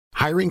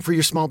Hiring for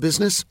your small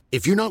business?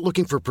 If you're not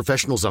looking for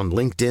professionals on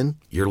LinkedIn,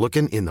 you're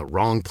looking in the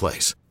wrong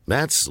place.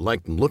 That's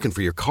like looking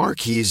for your car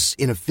keys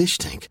in a fish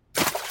tank.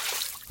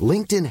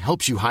 LinkedIn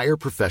helps you hire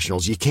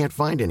professionals you can't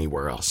find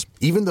anywhere else,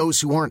 even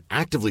those who aren't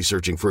actively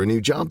searching for a new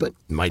job but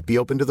might be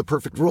open to the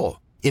perfect role.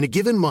 In a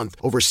given month,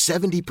 over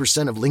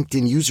 70% of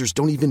LinkedIn users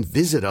don't even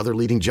visit other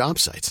leading job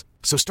sites.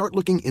 So start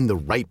looking in the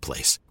right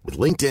place. With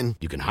LinkedIn,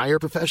 you can hire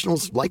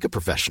professionals like a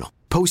professional.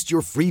 Post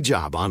your free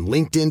job on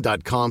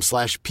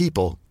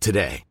linkedin.com/people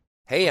today.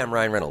 Hey, I'm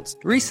Ryan Reynolds.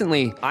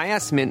 Recently, I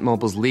asked Mint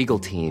Mobile's legal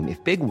team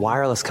if big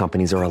wireless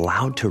companies are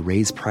allowed to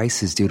raise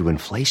prices due to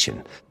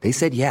inflation. They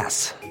said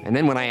yes. And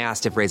then when I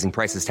asked if raising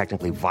prices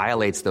technically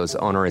violates those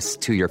onerous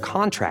 2-year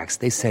contracts,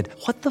 they said,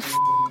 "What the f***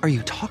 are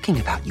you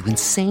talking about, you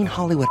insane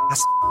Hollywood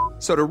ass?"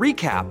 So to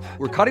recap,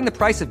 we're cutting the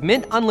price of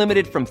Mint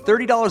Unlimited from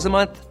 $30 a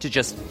month to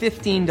just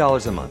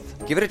 $15 a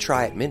month. Give it a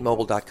try at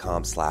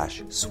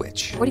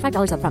mintmobile.com/switch.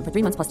 $45 up front for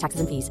 3 months plus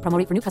taxes and fees. Promo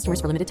rate for new customers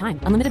for limited time.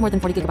 Unlimited more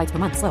than 40 gigabytes per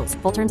month. Slows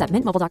full terms at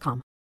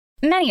mintmobile.com.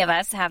 Many of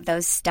us have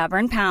those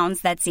stubborn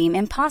pounds that seem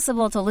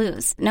impossible to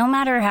lose, no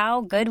matter how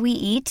good we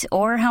eat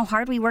or how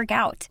hard we work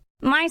out.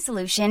 My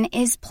solution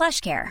is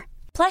PlushCare.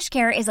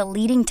 PlushCare is a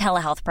leading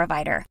telehealth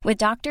provider with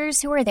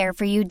doctors who are there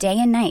for you day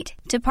and night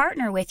to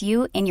partner with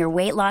you in your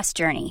weight loss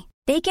journey.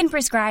 They can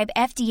prescribe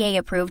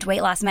FDA-approved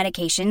weight loss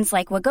medications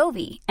like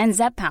Wegovy and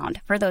Zepbound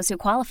for those who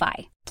qualify.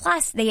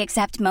 Plus, they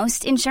accept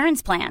most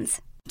insurance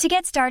plans. To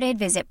get started,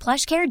 visit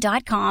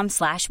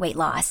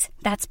plushcare.com/weightloss.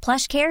 That's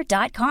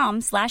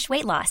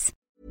plushcare.com/weightloss.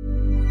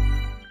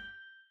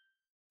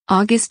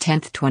 August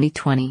 10th,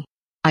 2020.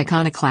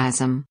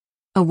 Iconoclasm.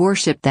 A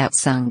worship that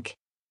sunk.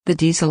 The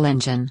Diesel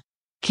Engine.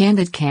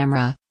 Candid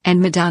Camera,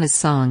 and Madonna's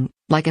song,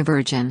 Like a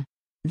Virgin.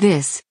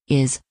 This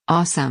is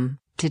Awesome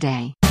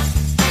Today.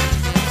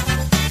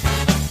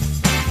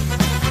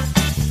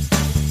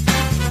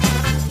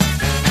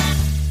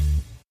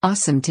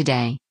 Awesome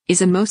Today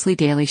is a mostly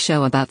daily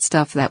show about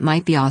stuff that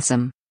might be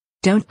awesome.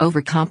 Don't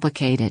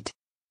overcomplicate it.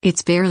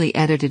 It's barely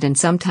edited and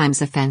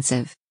sometimes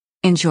offensive.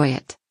 Enjoy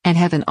it, and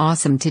have an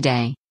awesome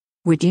today.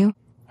 Would you?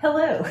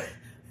 Hello.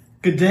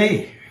 Good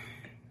day.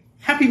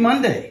 Happy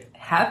Monday.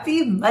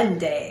 Happy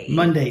Monday.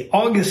 Monday,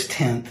 August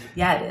 10th.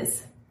 Yeah, it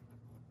is.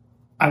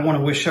 I want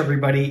to wish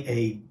everybody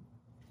a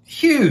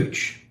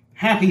huge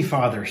happy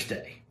Father's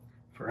Day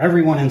for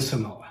everyone in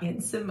Samoa.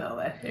 In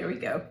Samoa. There we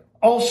go.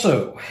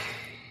 Also,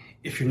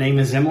 if your name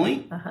is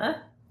Emily,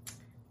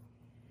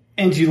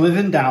 and you live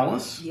in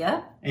Dallas,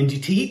 and you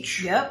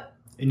teach,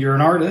 and you're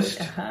an artist,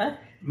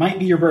 might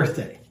be your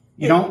birthday.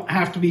 You don't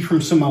have to be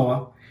from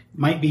Samoa. It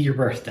might be your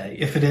birthday.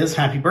 If it is,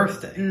 happy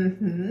birthday.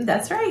 Mm-hmm,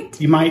 that's right.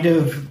 You might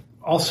have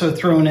also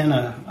thrown in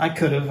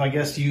I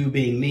guess you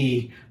being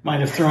me,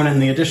 might have thrown in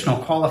the additional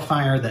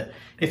qualifier that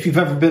if you've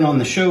ever been on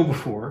the show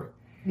before,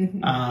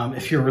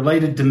 if you're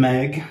related to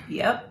Meg,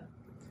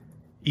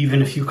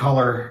 even if you call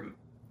her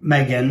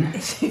Megan.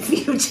 If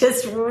you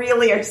just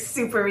really are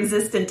super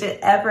resistant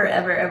to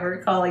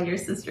ever calling your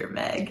sister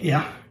Meg.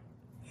 Yeah.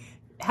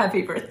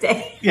 Happy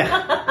birthday. Yeah.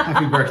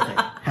 Happy birthday.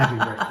 Happy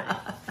birthday.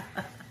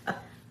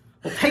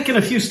 Well, taking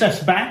a few steps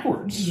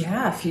backwards.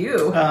 Yeah, a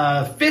few.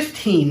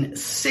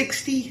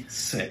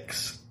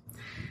 1566.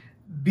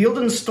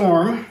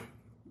 Beeldenstorm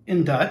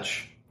in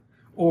Dutch,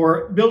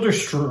 or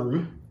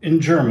Bildersturm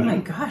in German. Oh my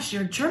gosh,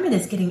 your German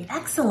is getting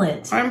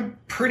excellent. I'm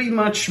pretty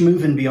much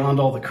moving beyond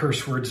all the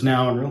curse words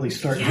now and really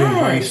starting to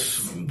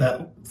embrace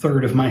that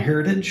third of my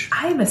heritage.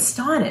 I'm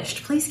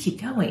astonished. Please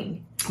keep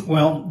going.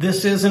 Well,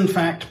 this is in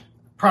fact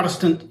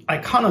Protestant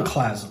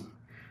iconoclasm,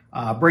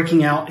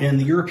 breaking out in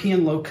the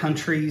European Low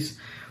Countries.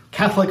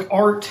 Catholic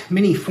art,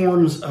 many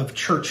forms of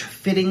church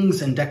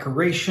fittings and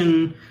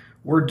decoration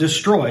were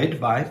destroyed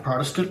by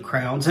Protestant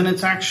crowds, and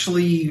it's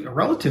actually a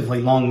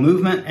relatively long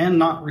movement and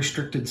not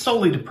restricted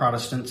solely to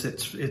Protestants.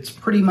 It's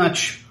pretty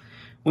much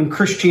when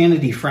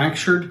Christianity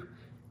fractured,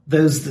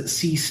 those that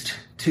ceased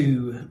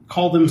to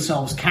call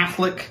themselves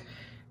Catholic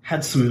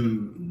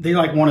they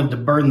wanted to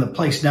burn the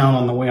place down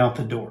on the way out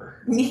the door.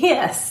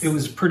 Yes. It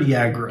was pretty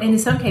aggro. And in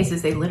some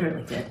cases, they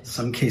literally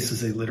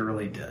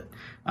did.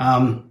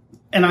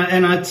 And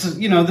it's,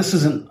 this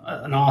isn't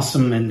an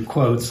awesome in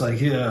quotes,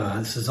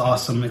 this is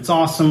awesome. It's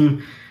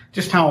awesome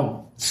just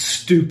how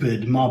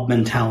stupid mob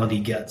mentality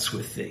gets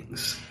with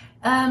things.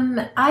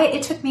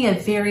 It took me a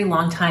very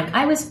long time.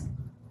 I was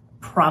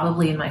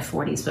probably in my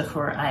 40s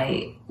before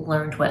I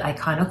learned what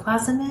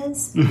iconoclasm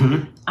is.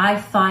 Mm-hmm. I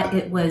thought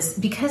it was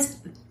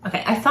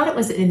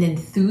an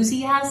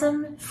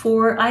enthusiasm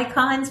for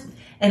icons.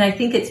 And I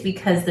think it's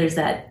because there's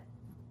that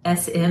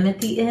SM at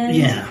the end.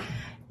 Yeah.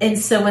 And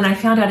so when I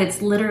found out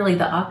it's literally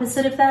the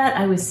opposite of that,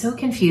 I was so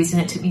confused,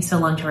 and it took me so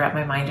long to wrap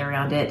my mind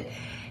around it.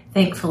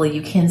 Thankfully,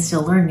 you can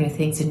still learn new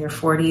things in your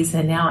 40s,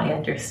 and now I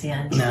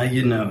understand. Now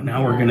you know.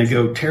 Now we're going to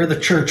go tear the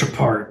church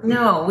apart.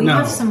 No, we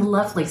have some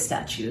lovely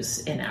statues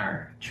in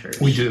our church.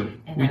 We do.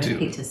 And I would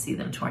hate to see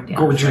them torn down.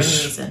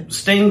 Gorgeous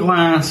stained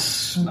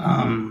glass,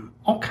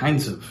 all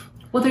kinds of.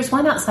 Well, there's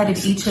one outside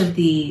of each of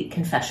the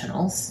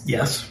confessionals.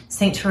 Yes.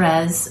 Saint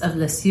Therese of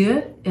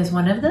Lisieux is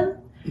one of them.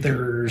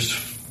 There's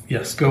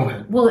Yes, go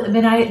ahead. Well,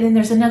 then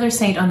there's another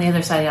saint on the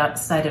other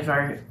side of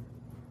our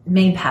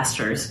main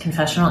pastor's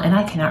confessional, and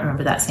I cannot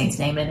remember that saint's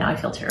name, and now I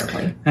feel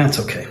terribly. That's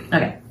okay.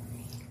 Okay.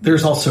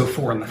 There's also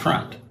 4 in the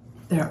front.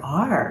 There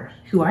are.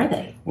 Who are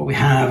they? Well, we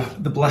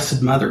have the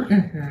Blessed Mother.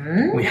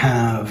 Mm-hmm. We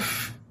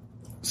have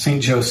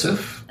St.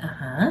 Joseph.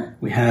 Uh-huh.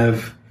 We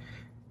have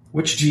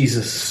which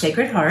Jesus?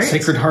 Sacred Heart.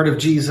 Sacred Heart of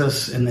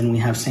Jesus. And then we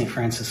have St.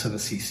 Francis of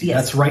Assisi. Yes.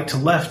 That's right to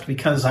left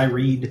because I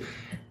read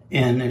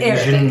in an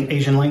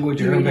Asian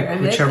language, Arabic,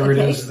 whichever it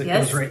is that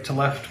goes right to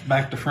left,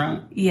 back to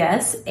front.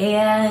 Yes,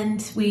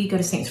 and we go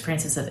to St.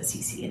 Francis of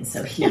Assisi, and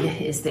so he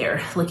is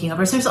there looking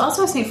over us. There's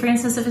also a St.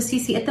 Francis of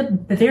Assisi at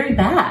the very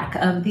back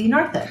of the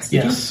narthex.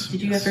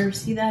 Did you ever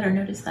see that or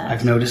notice that?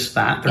 I've noticed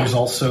that. There's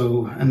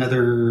also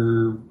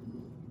another,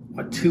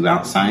 2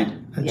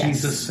 outside?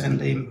 Jesus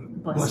and a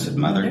Blessed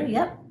Mother.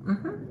 Yep.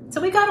 Mm-hmm. So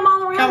we got them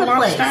all around the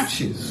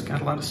place.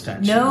 Got a lot of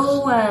statues.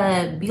 No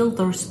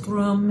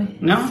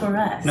Bilderstrom for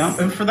us. No,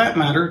 and for that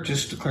matter,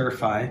 just to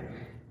clarify,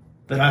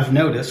 that I've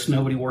noticed,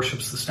 nobody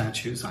worships the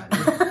statues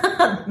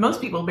either. Most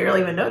people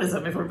barely even notice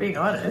them, if we're being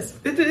honest.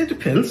 It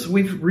depends.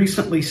 We've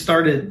recently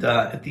started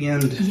at the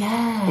end.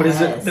 Yes. What is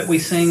it that we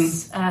sing?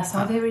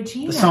 Salve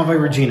Regina. The Salve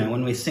Regina.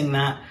 When we sing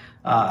that,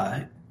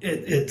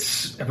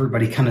 it's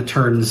everybody kind of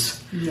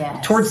turns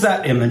towards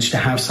that image to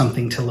have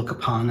something to look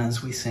upon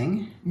as we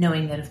sing.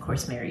 Knowing that, of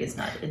course, Mary is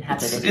not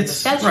inhabited in the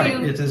statue.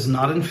 Right. It is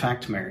not, in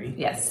fact, Mary.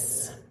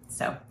 Yes.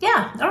 So,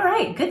 yeah. All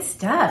right. Good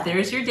stuff.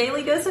 There's your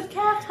daily dose of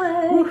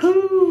Catholic.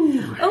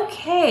 Woohoo!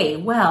 Okay.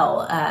 Well,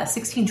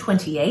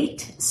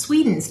 1628,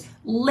 Sweden's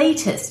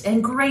latest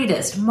and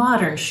greatest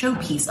modern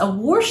showpiece, a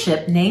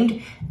warship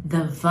named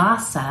the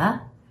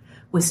Vasa,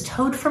 was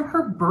towed from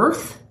her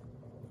berth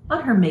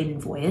on her maiden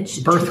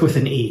voyage. Birth with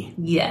an E.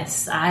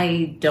 Yes,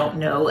 I don't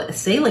know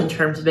sailing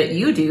terms, but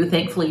you do.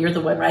 Thankfully, you're the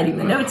one writing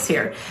the notes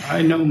here.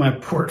 I know my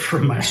port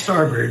from my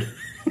starboard.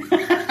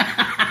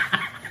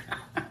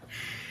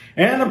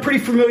 And I'm pretty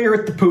familiar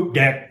with the poop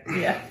deck.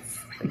 Yes.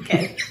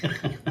 Okay.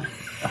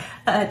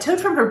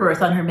 Towed from her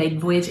berth on her maiden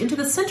voyage into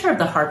the center of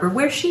the harbor,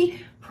 where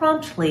she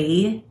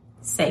promptly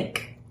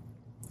sank.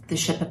 The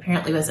ship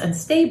apparently was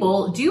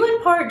unstable, due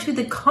in part to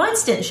the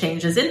constant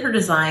changes in her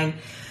design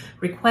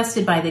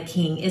requested by the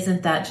king.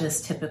 Isn't that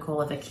just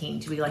typical of a king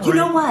to be like, you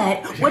know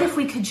what? What if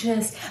we could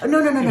just... Oh,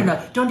 no.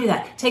 Don't do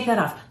that. Take that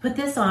off. Put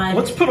this on.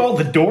 Let's put all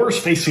the doors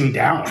facing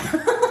down.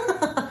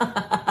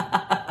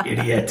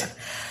 Idiot.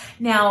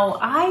 Now,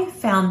 I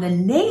found the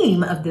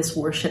name of this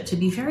worship to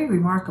be very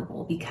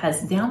remarkable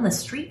because down the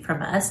street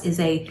from us is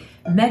a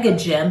mega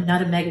gym,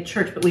 not a mega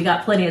church, but we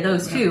got plenty of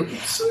those too.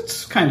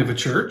 It's kind of a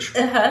church.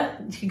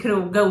 You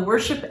could go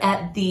worship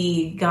at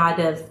the God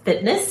of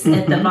Fitness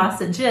at the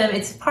Vasa Gym.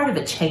 It's part of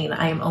a chain,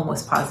 I am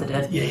almost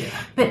positive. Yeah.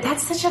 But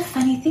that's such a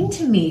funny thing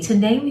to me, to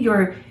name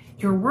your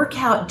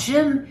workout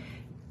gym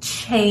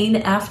chain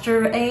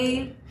after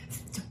a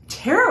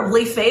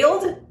terribly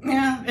failed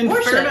in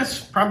worship. fairness,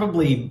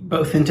 probably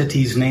both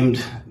entities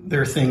named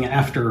their thing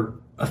after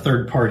a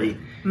third party.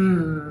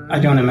 I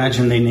don't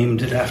imagine they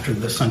named it after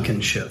the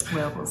sunken ship.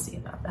 Well, we'll see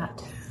about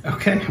that.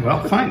 Okay,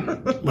 well,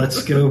 fine.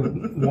 Let's go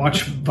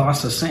watch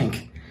Vasa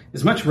sink.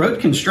 As much road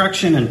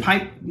construction and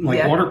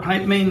water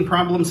pipe main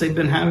problems they've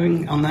been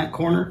having on that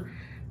corner,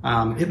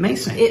 it may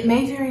sink. It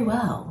may very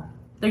well.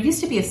 There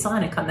used to be a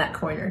Sonic on that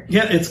corner.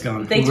 Yeah, it's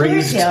gone. They tore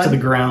razed it down. To the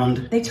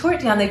ground. They tore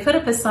it down. They put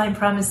up a sign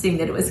promising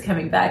that it was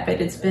coming back,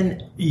 but it's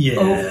been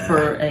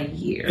over a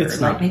year. It's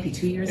not, maybe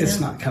 2 years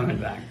It's now. not coming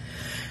back.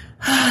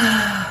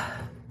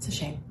 It's a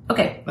shame.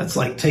 Okay. That's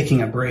like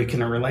taking a break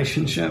in a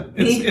relationship.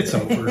 It's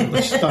over.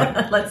 Let's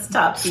stop. Let's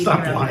stop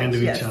lying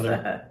to each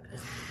other.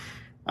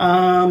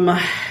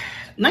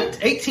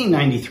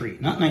 1893,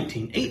 not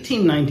 19,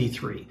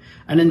 1893.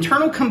 An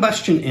internal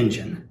combustion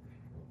engine.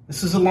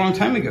 This is a long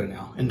time ago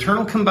now.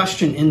 Internal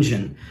combustion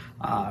engine,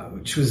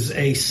 which was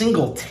a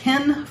single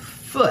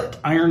 10-foot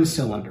iron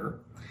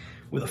cylinder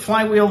with a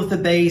flywheel at the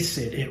base.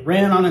 It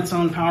ran on its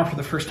own power for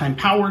the first time,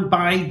 powered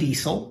by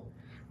diesel.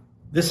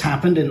 This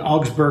happened in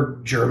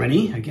Augsburg,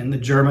 Germany. Again, the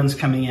Germans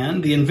coming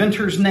in. The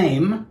inventor's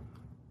name,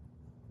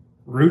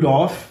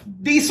 Rudolf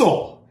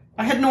Diesel.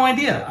 I had no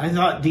idea. I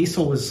thought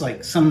diesel was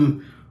like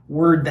some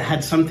word that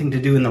had something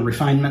to do in the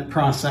refinement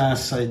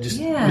process. I just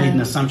made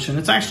an assumption.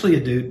 It's actually a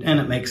dude,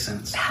 and it makes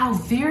sense. How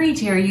very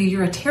dare you?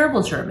 You're a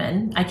terrible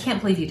German. I can't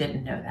believe you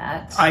didn't know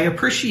that. I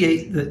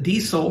appreciate that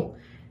diesel,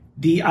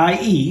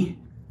 D-I-E-S-E-L,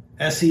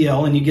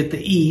 and you get the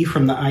E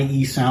from the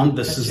I-E sound.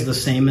 This is the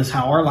same as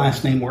how our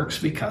last name works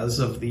because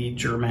of the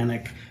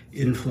Germanic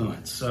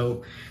influence.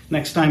 So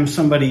next time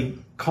somebody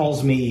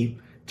calls me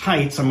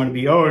Tights, I'm going to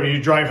be, do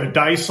you drive a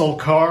diesel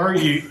car,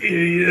 you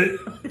idiot?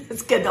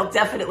 That's good. They'll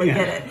definitely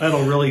get it.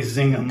 That'll really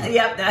zing them.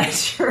 Yep, that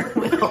sure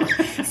will.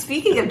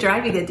 Speaking of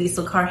driving a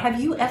diesel car, have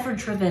you ever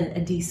driven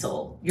a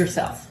diesel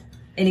yourself?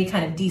 Any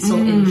kind of diesel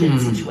engine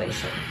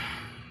situation?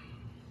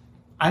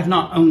 I've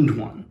not owned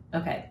one.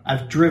 Okay.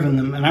 I've driven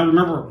them, and I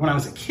remember when I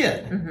was a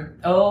kid.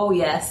 Mm-hmm. Oh,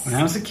 yes. When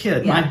I was a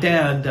kid, my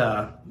dad,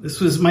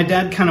 my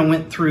dad kind of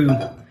went through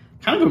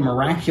kind of a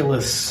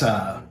miraculous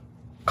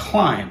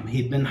climb.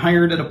 He'd been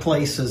hired at a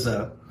place as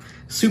a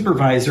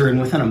supervisor,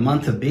 and within a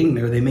month of being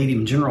there, they made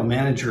him general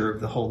manager of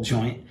the whole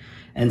joint.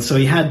 And so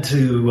he had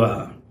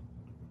to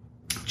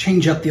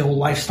change up the old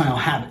lifestyle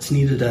habits,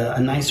 needed a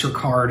nicer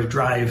car to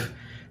drive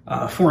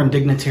foreign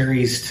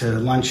dignitaries to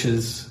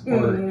lunches,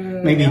 or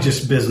maybe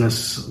just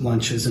business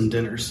lunches and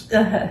dinners.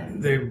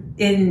 They're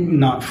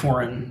not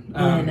foreign,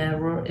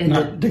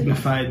 not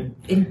dignified.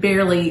 In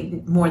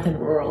barely more than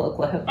rural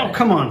Oklahoma. Oh,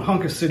 come on.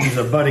 Ponca City's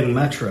a budding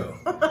metro.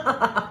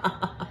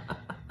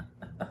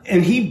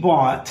 And he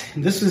bought,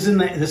 this is in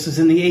the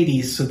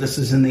 80s, so this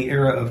is in the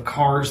era of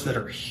cars that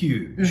are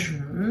huge.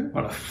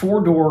 But a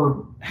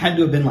 4-door, had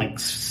to have been like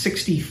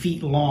 60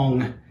 feet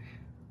long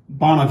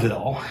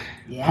Bonneville,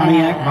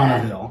 Pontiac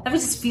Bonneville. I would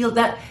just feel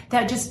that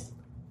just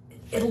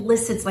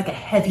elicits like a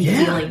heavy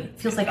feeling. It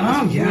feels like it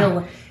was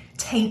real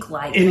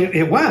tank-like. And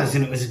it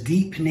was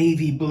deep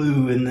navy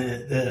blue, and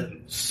the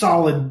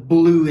solid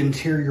blue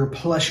interior,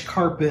 plush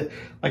carpet,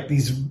 like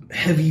these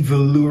heavy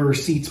velour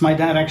seats. My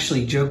dad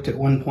actually joked at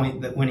one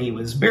point that when he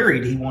was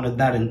buried, he wanted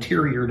that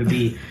interior to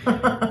be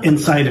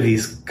inside of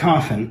his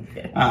coffin.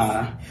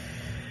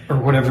 Or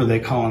whatever they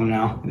call them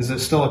now. Is it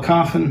still a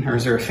coffin, or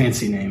is there a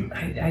fancy name?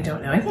 I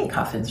don't know. I think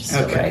coffins are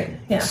still right.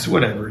 Yeah. It's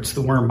whatever. It's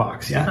the worm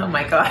box, yeah? Oh,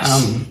 my gosh.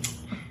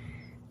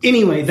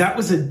 Anyway, that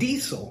was a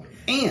diesel.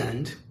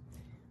 And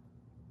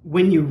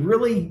when you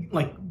really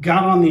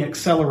got on the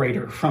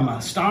accelerator from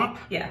a stop,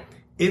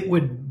 it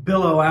would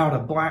billow out a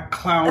black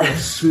cloud of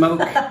smoke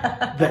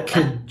that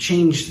could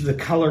change the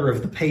color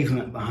of the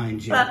pavement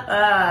behind you.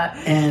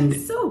 And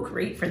so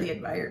great for the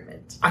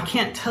environment. I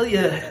can't tell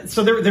you.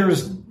 So there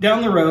was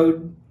down the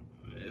road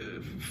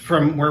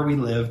from where we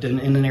lived, and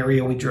in an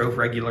area we drove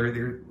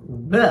regularly.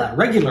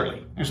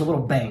 There's a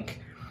little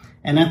bank,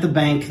 and at the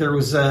bank there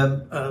was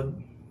the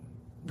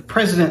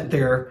president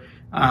there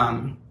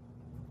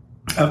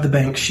of the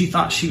bank. She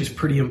thought she was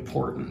pretty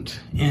important,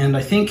 and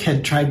I think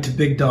had tried to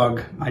big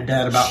dog my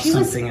dad about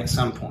something at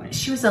some point.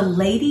 She was a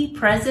lady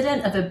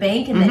president of a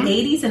bank in the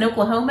 80s in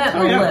Oklahoma.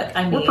 Oh, yeah. Look,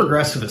 I mean, we're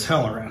progressive as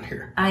hell around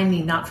here. I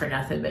mean, not for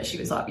nothing, but she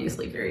was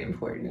obviously very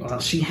important. Well,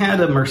 she had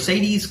a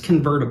Mercedes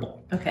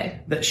convertible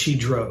that she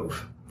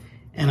drove.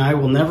 And I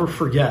will never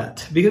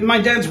forget, because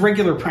my dad's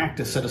regular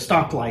practice at a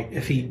stoplight,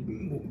 if he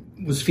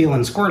was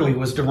feeling squirrely,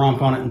 was to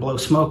romp on it and blow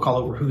smoke all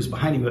over who's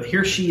behind him. But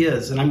here she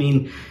is. And I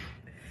mean,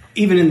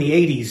 even in the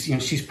 80s,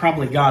 she's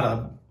probably got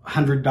a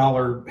 $100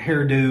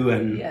 hairdo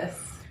and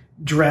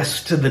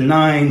dressed to the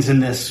nines in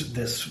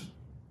this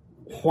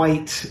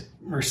white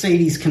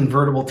Mercedes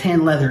convertible,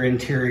 tan leather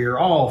interior,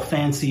 all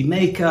fancy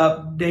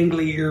makeup,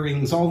 dangly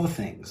earrings, all the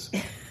things.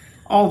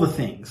 All the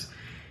things.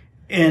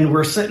 And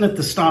we're sitting at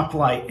the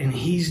stoplight, and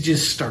he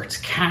just starts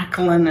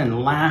cackling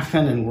and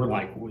laughing, and we're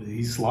like, well,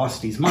 he's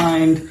lost his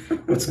mind.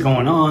 What's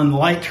going on? The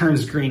light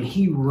turns green.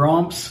 He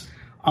romps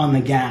on the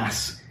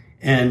gas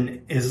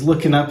and is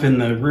looking up in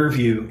the rear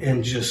view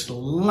and just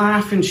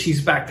laughing. She's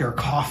back there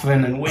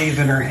coughing and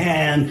waving her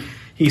hand.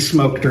 He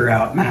smoked her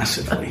out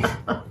massively.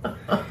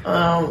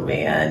 Oh,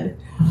 man.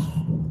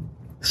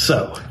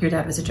 So. Your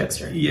dad was a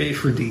jokester. Yay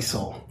for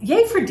diesel.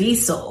 Yay for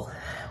diesel.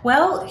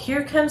 Well,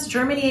 here comes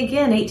Germany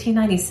again,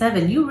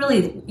 1897. You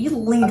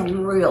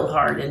leaned real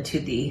hard into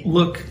the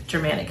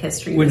Germanic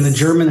history. When the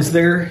German's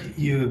there,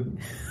 you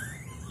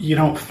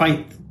don't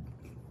fight.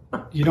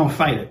 You don't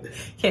fight it.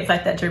 Can't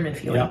fight that German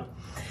feeling. Yep.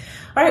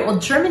 All right. Well,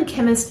 German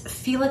chemist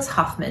Felix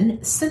Hoffmann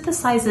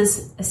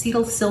synthesizes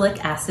acetylic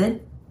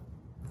acid.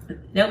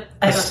 Nope.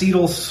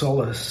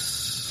 Salicylic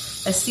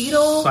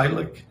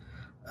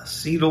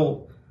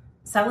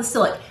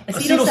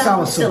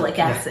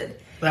acid. Yeah.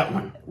 That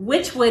one.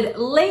 Which would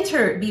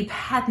later be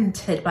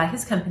patented by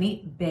his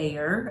company,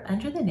 Bayer,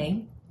 under the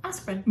name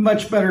aspirin.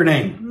 Much better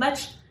name.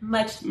 Much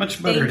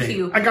better name. Thank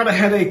you. I got a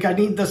headache. I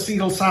need the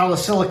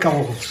acetylsalicylic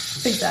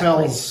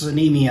cells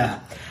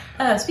anemia.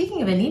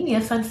 Speaking of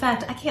anemia, fun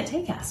fact, I can't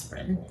take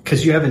aspirin.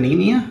 Because you have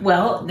anemia?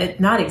 Well,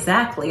 not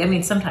exactly. I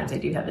mean, sometimes I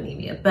do have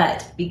anemia,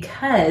 but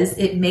because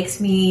it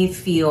makes me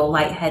feel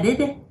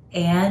lightheaded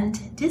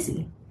and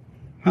dizzy.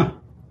 Huh.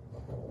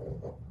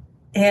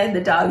 And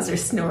the dogs are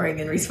snoring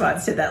in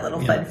response to that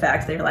little fun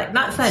fact. They're like,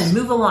 not fun,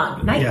 move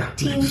along.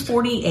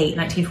 1948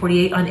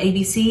 on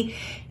ABC,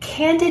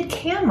 Candid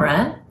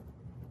Camera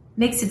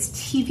makes its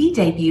TV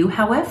debut.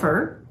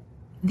 However,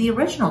 the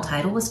original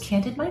title was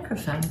Candid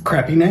Microphone.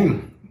 Crappy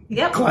name.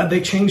 Yep. Glad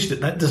they changed it.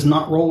 That does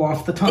not roll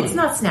off the tongue. It's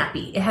not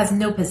snappy. It has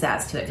no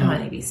pizzazz to it. Come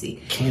on,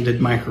 ABC.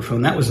 Candid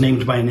Microphone. That was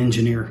named by an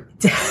engineer.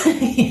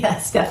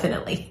 Yes,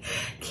 definitely.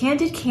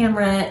 Candid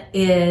Camera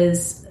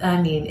is,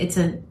 I mean, it's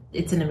an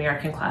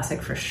American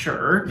classic for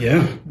sure.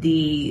 Yeah.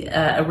 The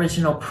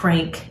original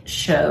prank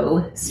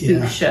show,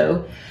 spoof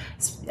show,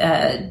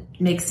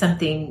 makes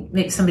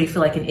somebody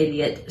feel like an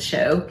idiot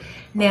show.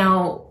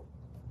 Now,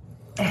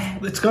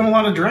 it's gone a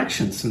lot of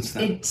directions since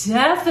then. It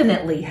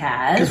definitely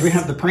has. Because we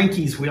have the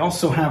prankies. We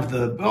also have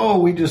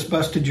we just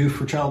busted you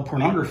for child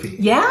pornography.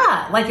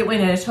 Yeah. Like it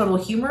went in a total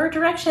humor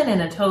direction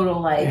and a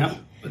total a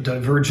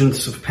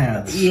divergence of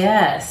paths.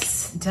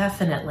 Yes,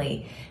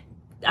 definitely.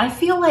 I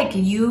feel like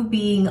you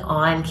being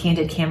on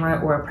Candid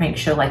Camera or a prank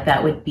show like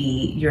that would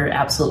be your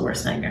absolute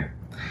worst nightmare.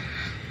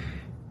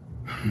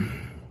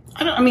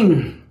 I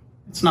mean,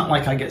 it's not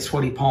like I get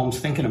sweaty palms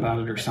thinking about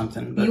it or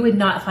something. But you would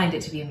not find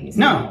it to be amusing.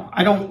 No,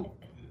 I don't.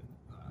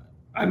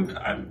 I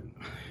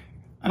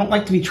don't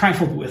like to be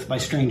trifled with by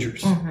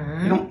strangers.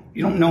 Mm-hmm.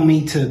 You don't know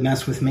me to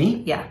mess with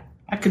me. Yeah,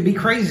 I could be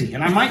crazy,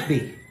 and I might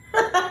be.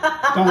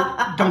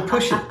 Don't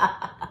push it.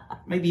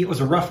 Maybe it was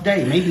a rough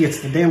day. Maybe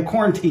it's the damn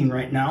quarantine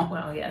right now.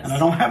 Well, yes. And I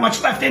don't have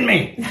much left in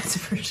me. That's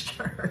for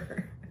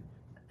sure.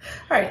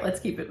 All right, let's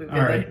keep it moving.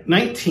 All right,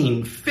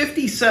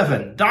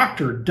 1957,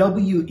 Dr.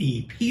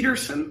 W.E.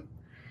 Peterson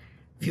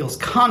feels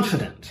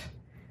confident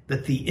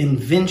that the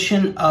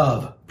invention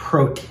of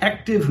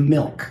protective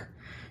milk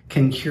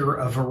can cure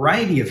a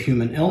variety of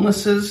human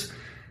illnesses,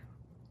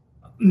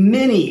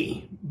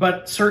 many,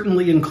 but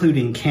certainly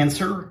including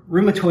cancer,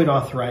 rheumatoid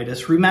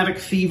arthritis, rheumatic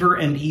fever,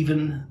 and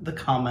even the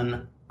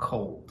common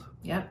cold.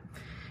 Yep.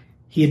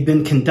 He had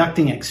been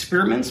conducting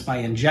experiments by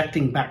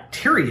injecting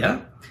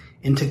bacteria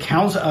into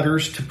cows'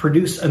 udders to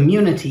produce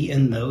immunity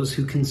in those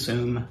who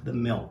consume the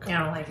milk. I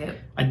don't like it.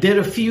 I did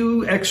a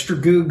few extra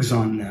googs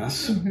on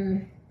this,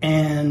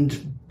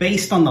 and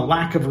based on the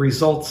lack of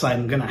results,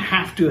 I'm going to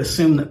have to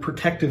assume that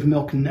protective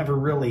milk never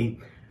really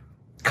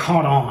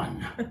caught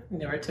on.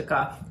 Never took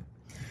off.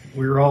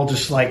 We were all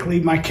just like,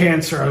 leave my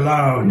cancer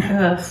alone.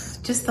 Ugh,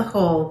 just the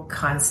whole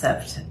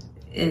concept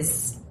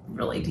is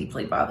really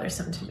deeply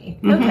bothersome to me.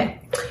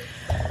 Okay.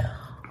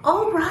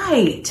 All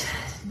right.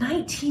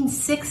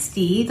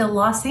 1960, the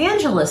Los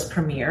Angeles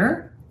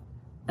premiere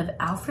of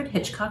Alfred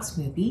Hitchcock's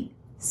movie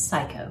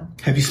Psycho.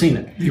 Have you seen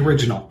it? The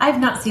original?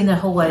 I've not seen the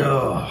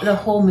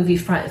whole movie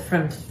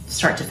from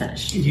start to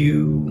finish.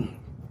 You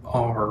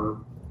are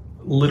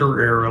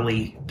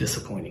literarily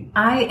disappointing.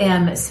 I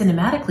am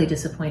cinematically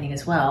disappointing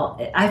as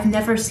well. I've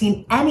never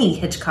seen any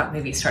Hitchcock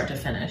movie start to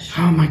finish.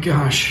 Oh my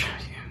gosh.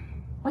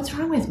 What's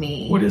wrong with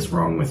me? What is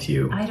wrong with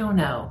you? I don't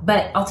know.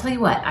 But I'll tell you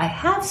what, I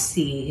have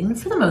seen,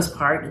 for the most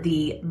part,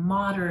 the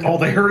modern... All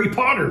the Harry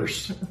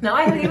Potters. No,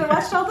 I haven't even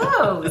watched all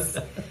those.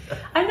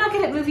 I'm not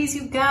good at movies,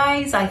 you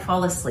guys. I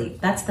fall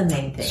asleep. That's the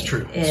main thing. It's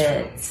true.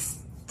 It's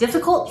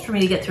difficult for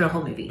me to get through a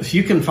whole movie. If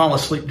you can fall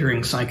asleep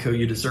during Psycho,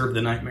 you deserve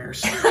the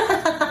nightmares.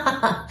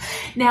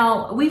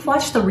 Now, we've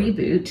watched the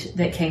reboot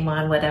that came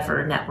on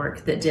whatever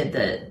network that did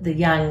the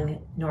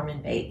young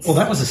Norman Bates. Well,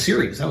 that was a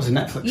series. That was a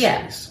Netflix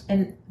series.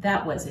 And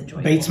that was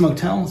enjoyable. Bates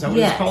Motel, is that what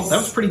Yes. it's called? That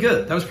was pretty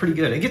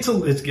good. It gets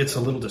a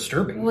little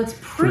disturbing. Well, it's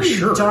pretty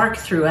dark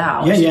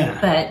throughout. Yeah.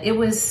 But it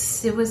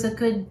was a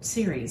good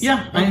series.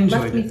 Yeah, I enjoyed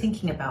it. Left me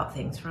thinking about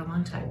things for a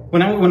long time.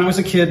 When I was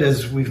a kid,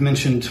 as we've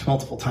mentioned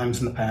multiple times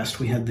in the past,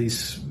 we had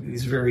these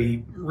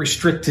very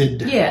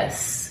restricted.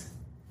 Yes.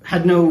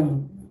 Had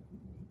no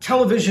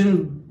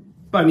television.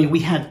 I mean, we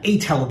had a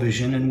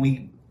television, and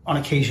we on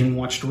occasion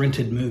watched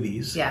rented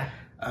movies. Yeah.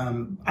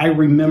 I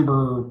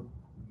remember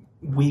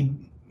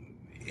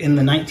in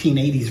the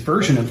 1980s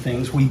version of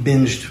things, we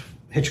binged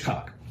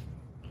Hitchcock.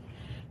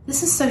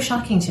 This is so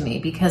shocking to me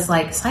because,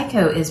 like,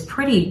 Psycho is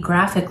pretty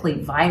graphically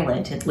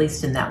violent, at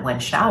least in that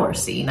one shower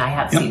scene. I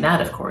have seen that,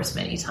 of course,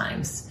 many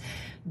times.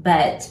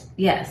 But,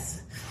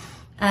 yes,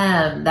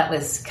 that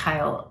was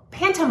Kyle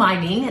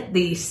pantomiming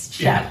the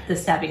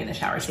stabbing in the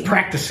shower scene.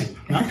 Practicing,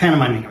 not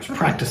pantomiming. I was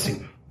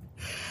practicing.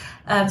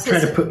 So Try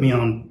to put me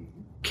on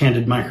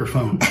candid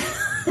microphone.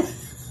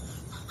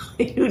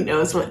 Who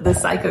knows what the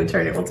Psycho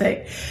turn it will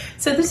take.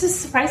 So this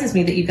surprises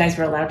me that you guys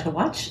were allowed to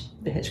watch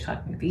the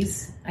Hitchcock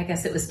movies. I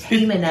guess it was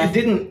tame enough.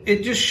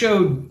 It just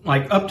showed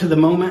like up to the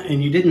moment,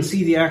 and you didn't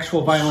see the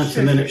actual violence,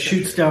 and then it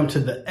shoots down to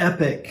the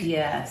epic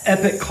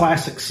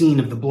classic scene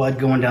of the blood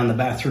going down the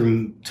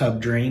bathroom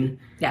tub drain.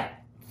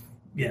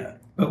 Yeah.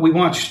 But we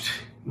watched,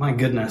 my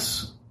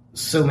goodness,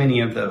 so many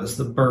of those.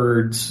 The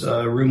Birds,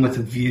 Room with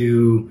a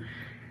View,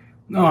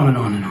 on and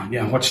on and on.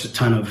 Yeah, I watched a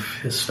ton of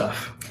his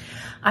stuff.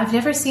 I've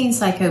never seen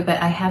Psycho,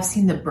 but I have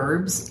seen The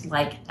Burbs,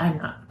 like, I'm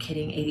not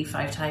kidding,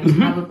 85 times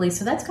probably.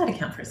 So that's got to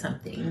count for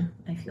something,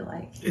 I feel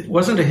like. It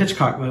wasn't a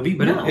Hitchcock movie,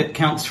 but it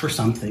counts for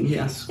something,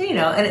 yes. You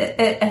know,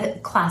 a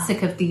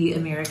classic of the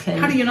American...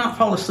 How do you not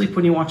fall asleep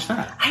when you watch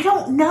that? I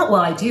don't know.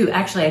 Well, I do.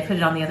 Actually, I put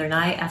it on the other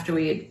night after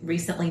we had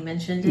recently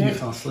mentioned it. You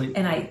fell asleep.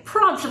 And I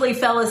promptly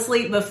fell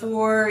asleep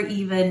before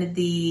even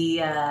the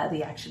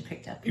action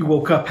picked up. You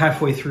woke up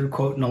halfway through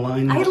quoting a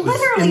line. I literally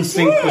was in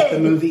sync with the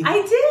movie.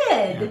 I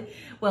did. Yeah.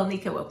 Well,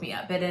 Nico woke me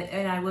up,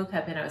 and I woke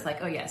up and I was like,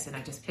 oh yes, and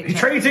I just picked up. He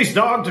trains these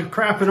dogs to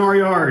crap in our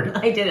yard.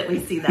 I did at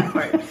least see that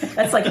part.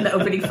 That's like in the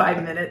opening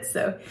 5 minutes.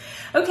 So,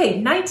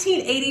 okay,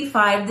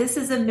 1985. This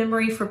is a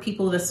memory for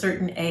people of a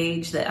certain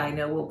age that I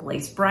know will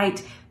blaze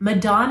bright.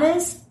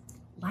 Madonna's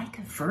Like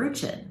a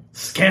Virgin.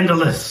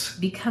 Scandalous.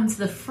 Becomes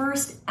the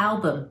first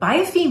album by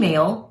a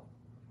female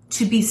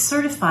to be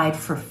certified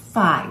for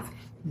 5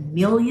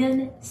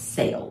 million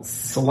sales.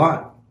 It's a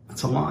lot.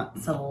 That's a lot.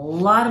 It's a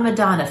lot of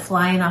Madonna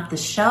flying off the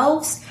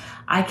shelves.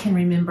 I can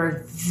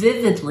remember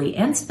vividly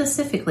and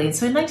specifically. And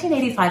so in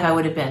 1985, I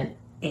would have been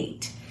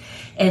 8.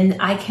 And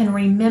I can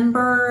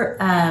remember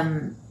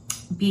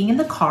being in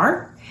the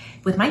car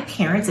with my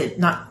parents,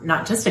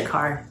 not just a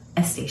car,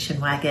 a station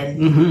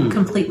wagon,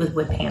 complete with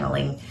wood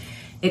paneling.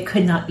 It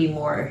could not be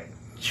more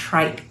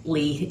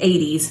tritely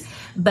 80s,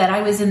 but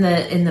I was in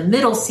the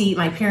middle seat.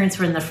 My parents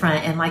were in the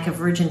front, and Like a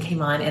Virgin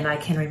came on, and I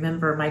can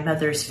remember my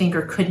mother's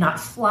finger could not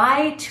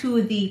fly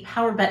to the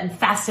power button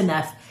fast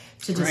enough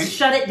to just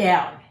shut it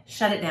down.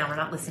 Shut it down. We're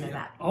not listening to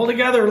that. All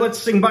together, let's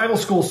sing Bible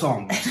school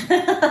songs.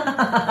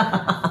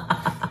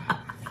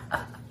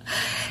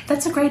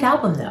 That's a great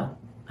album, though.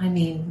 I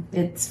mean,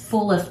 it's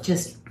full of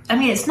just... I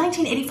mean, it's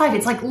 1985.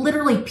 It's like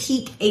literally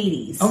peak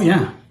 80s. Oh,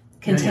 yeah.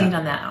 Contained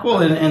on that album.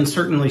 Well, and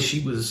certainly she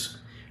was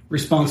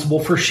responsible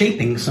for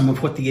shaping some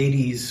of what the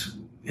 80s,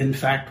 in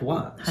fact,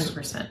 was.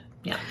 100%.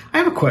 Yeah. I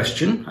have a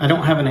question. I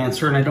don't have an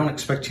answer, and I don't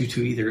expect you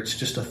to either. It's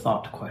just a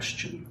thought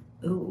question.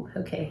 Ooh,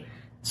 okay.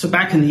 So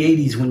back in the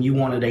 80s, when you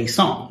wanted a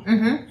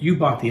song, you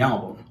bought the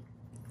album.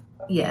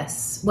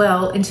 Yes.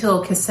 Well,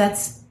 until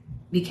cassettes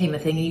became a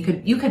thing, and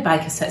you could buy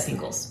cassette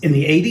singles. In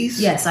the 80s?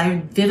 Yes,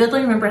 I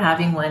vividly remember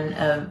having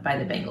one by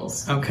the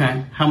Bangles.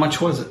 Okay. How much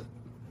was it?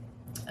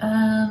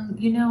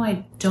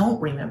 I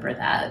don't remember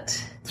that.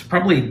 It's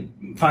probably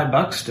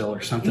 $5 still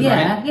or something,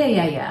 yeah, right?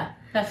 Yeah.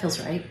 That feels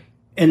right.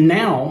 And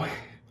now...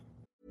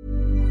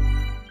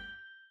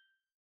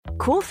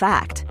 Cool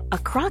fact, a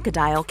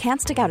crocodile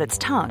can't stick out its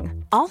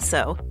tongue.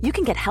 Also, you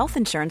can get health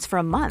insurance for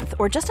a month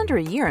or just under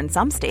a year in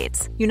some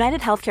states.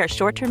 United Healthcare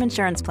short-term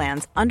insurance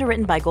plans,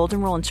 underwritten by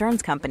Golden Rule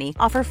Insurance Company,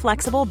 offer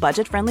flexible,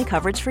 budget-friendly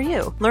coverage for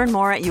you. Learn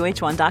more at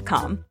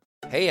UH1.com.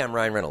 Hey, I'm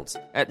Ryan Reynolds.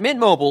 At Mint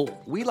Mobile,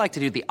 we like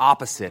to do the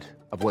opposite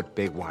of what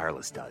Big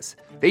Wireless does.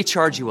 They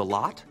charge you a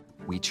lot,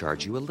 we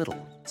charge you a little.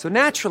 So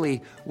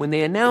naturally, when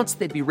they announced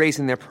they'd be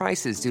raising their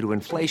prices due to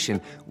inflation,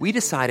 we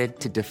decided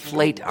to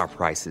deflate our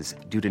prices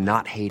due to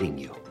not hating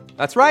you.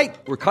 That's right.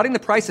 We're cutting the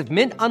price of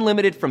Mint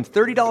Unlimited from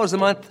 $30 a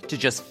month to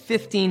just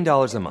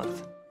 $15 a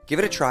month. Give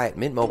it a try at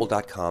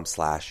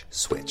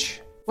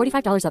mintmobile.com/switch.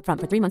 $45 up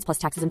front for 3 months plus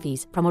taxes and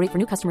fees. Promo rate for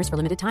new customers for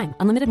limited time.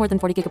 Unlimited more than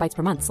 40 gigabytes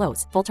per month.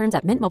 Slows full terms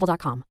at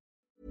mintmobile.com.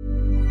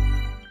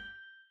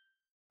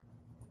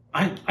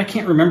 I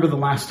can't remember the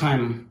last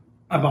time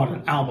I bought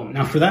an album.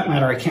 Now, for that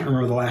matter, I can't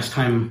remember the last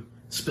time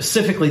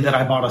specifically that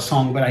I bought a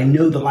song, but I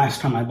know the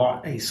last time I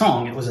bought a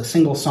song. It was a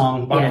single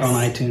song, bought it on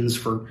iTunes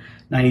for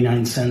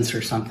 99 cents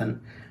or something.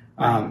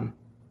 And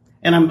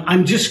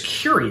I'm just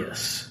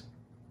curious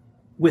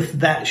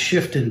with that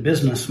shift in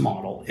business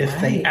model, if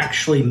they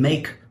actually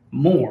make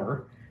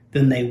more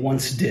than they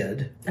once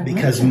did,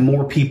 because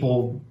more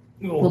people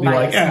will be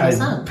like,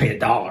 I'd pay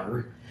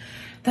 $1.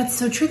 That's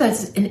so true.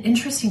 That's an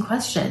interesting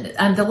question.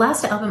 The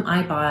last album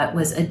I bought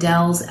was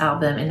Adele's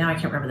album, and now I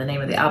can't remember the name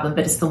of the album,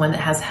 but it's the one that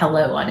has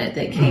Hello on it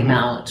that came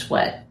out,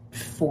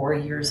 4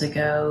 years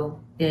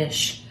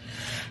ago-ish.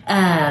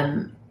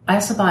 I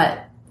also bought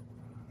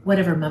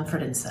whatever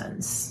Mumford &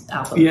 Sons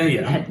album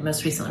had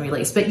most recently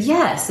released. But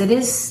yes, it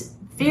is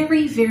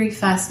very, very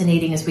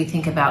fascinating as we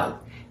think about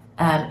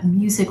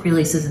music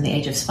releases in the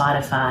age of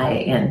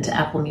Spotify and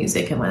Apple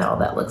Music and what all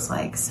that looks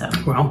like. So,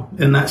 well,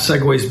 and that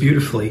segues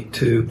beautifully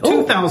to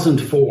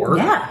 2004.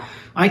 Yeah.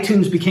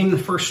 iTunes became the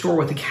first store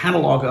with a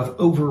catalog of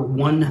over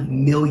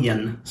 1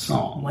 million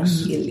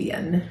songs. 1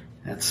 million.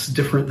 That's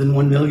different than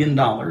 $1 million.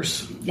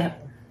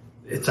 Yep.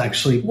 It's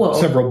actually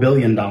several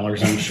billion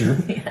dollars, I'm sure.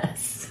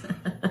 Yes.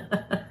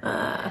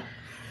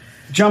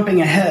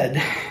 Jumping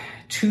ahead,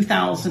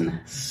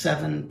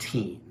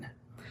 2017.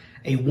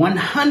 A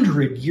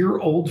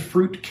 100-year-old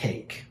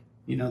fruitcake.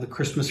 You know the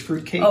Christmas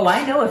fruitcake? Oh,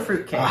 I know a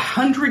fruitcake. A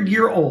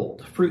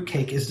 100-year-old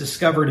fruitcake is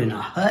discovered in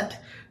a hut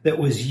that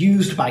was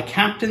used by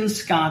Captain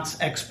Scott's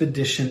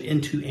expedition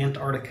into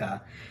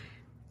Antarctica.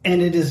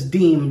 And it is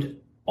deemed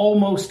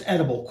almost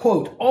edible.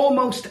 Quote,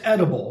 almost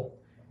edible,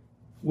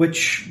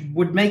 which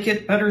would make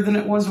it better than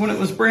it was when it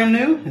was brand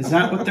new? Is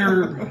that what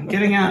they're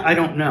getting at? I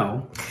don't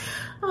know.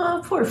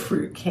 Oh, poor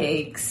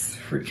fruitcakes.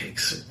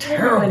 Fruitcakes are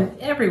terrible.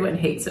 Everyone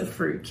hates a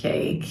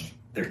fruitcake.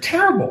 They're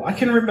terrible. I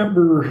can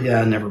remember...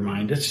 Yeah, never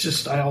mind. It's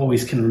just I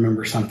always can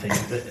remember something.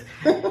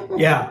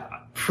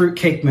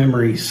 Fruitcake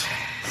memories.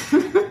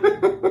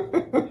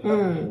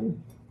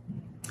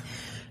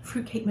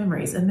 Fruitcake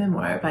Memories, a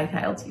memoir by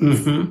Kyle Teets.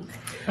 Mm-hmm.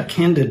 A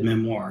candid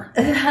memoir.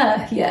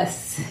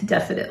 Yes,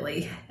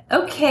 definitely.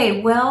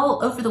 Okay,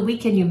 well, over the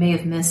weekend you may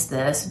have missed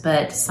this,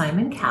 but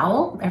Simon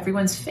Cowell,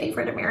 everyone's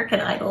favorite American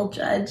Idol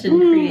judge and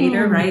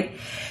creator, right,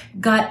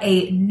 got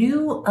a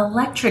new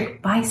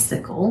electric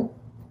bicycle.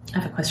 I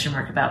have a question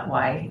mark about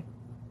why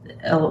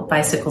a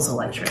bicycle's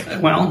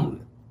electric. Well,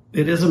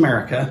 it is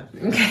America.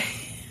 Okay.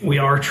 We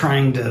are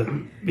trying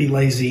to be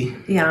lazy.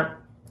 Yeah.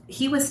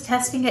 He was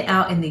testing it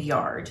out in the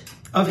yard.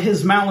 Of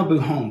his Malibu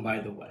home,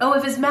 by the way. Oh,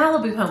 of his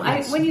Malibu home.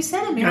 Yes. When you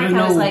said America,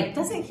 I was like,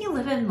 doesn't he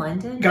live in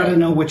London? Got to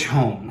know which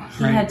home.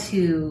 He had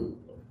to...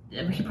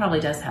 He probably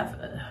does have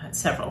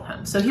several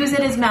homes. So he was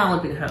at his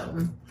Malibu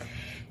home,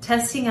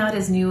 testing out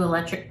his new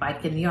electric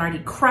bike in the yard. He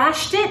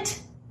crashed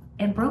it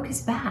and broke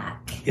his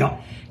back.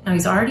 Yeah. Now,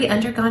 he's already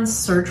undergone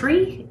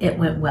surgery. It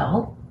went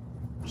well.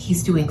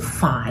 He's doing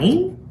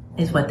fine,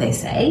 is what they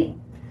say.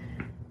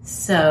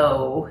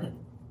 So...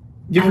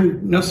 You ever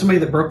know somebody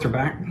that broke their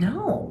back?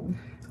 No.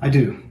 I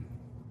do.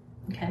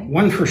 Okay.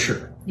 One for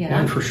sure. Yeah.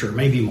 One for sure.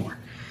 Maybe more.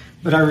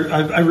 But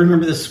I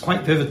remember this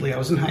quite vividly. I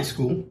was in high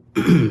school.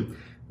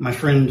 My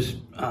friend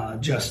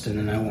Justin,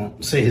 and I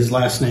won't say his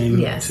last name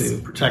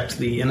to protect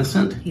the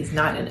innocent. He's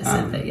not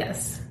innocent, but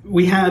yes.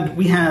 We had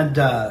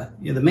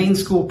the main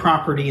school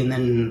property, and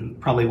then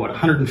probably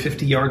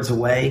 150 yards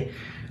away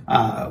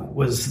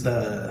was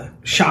the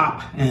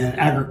shop and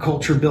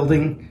agriculture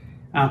building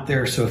out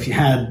there. So if you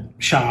had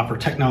shop or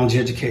technology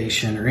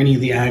education or any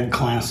of the ag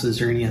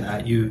classes or any of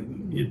that,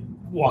 you'd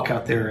walk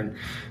out there. And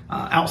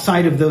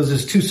outside of those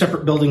is 2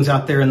 separate buildings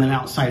out there, and then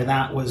outside of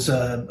that was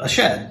a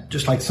shed,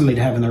 just like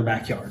somebody'd have in their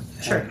backyard.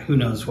 Sure. Who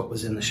knows what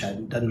was in the shed?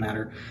 It doesn't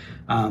matter.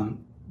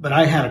 But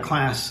I had a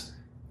class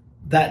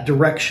that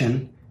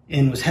direction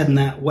and was heading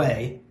that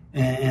way.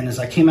 And as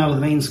I came out of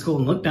the main school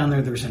and looked down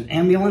there, there's an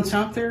ambulance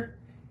out there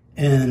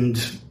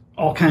and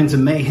all kinds of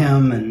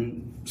mayhem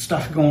and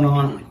stuff going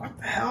on. I'm like, what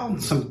the hell?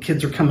 And some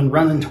kids are coming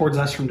running towards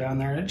us from down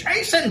there.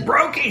 Jason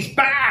broke his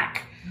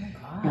back.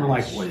 And we're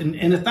like, what?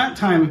 And at that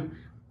time,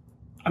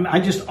 I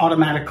just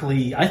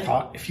automatically, I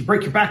thought, if you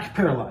break your back, you're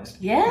paralyzed.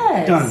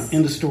 Yes. Done.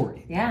 End of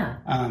story. Yeah.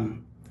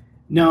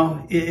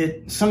 No,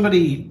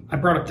 I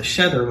brought up the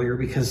shed earlier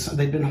because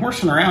they'd been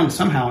horsing around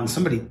somehow, and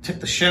somebody took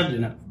the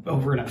shed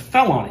over and it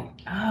fell on him.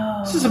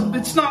 Oh.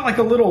 It's not like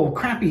a little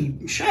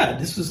crappy shed.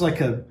 This is like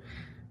a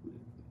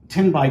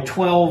 10 by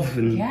 12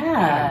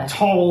 and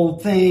tall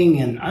thing,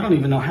 and I don't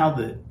even know how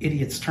the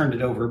idiots turned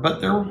it over,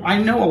 but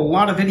I know a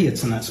lot of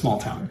idiots in that small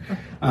town.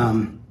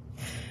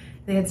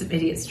 They had some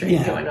idiot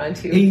strength going on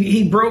too.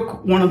 He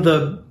broke one of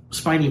the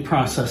spiny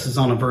processes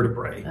on a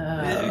vertebrae.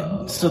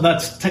 Oh. So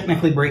that's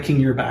technically breaking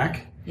your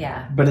back.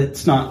 Yeah. But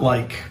it's not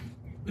like,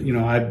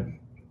 I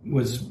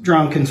was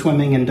drunk and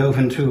swimming and dove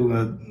into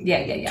a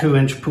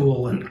 2-inch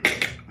pool and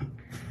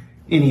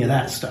any of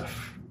that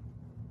stuff.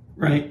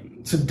 Right?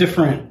 It's a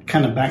different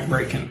kind of back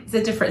breaking. It's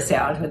a different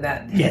sound when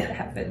that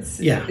happens.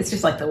 Yeah. It's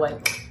just like the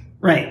one.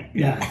 Right.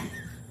 Yeah.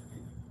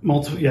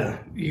 Multiple. Yeah.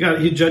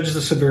 You judge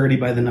the severity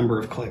by the number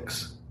of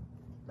clicks.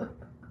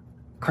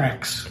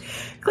 Cracks.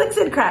 Clicks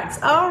and cracks.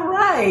 All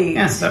right.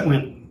 Yes, that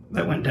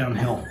went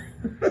downhill.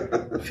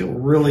 I feel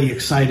really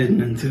excited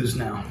and enthused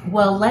now.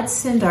 Well, let's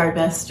send our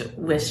best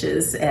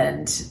wishes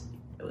and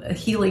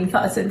healing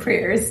thoughts and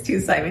prayers to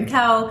Simon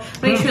Cowell.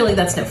 I mean, truly,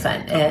 that's no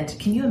fun. And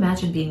can you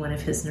imagine being one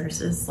of his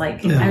nurses? I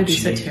would be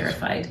so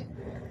terrified.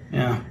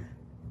 Yeah.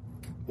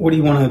 What do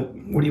you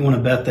want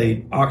to bet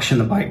they auction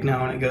the bike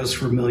now and it goes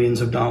for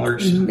millions of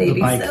dollars? Maybe the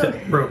bike so.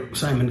 that broke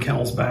Simon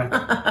Cowell's back.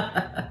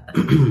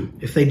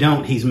 If they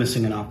don't, he's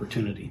missing an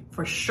opportunity.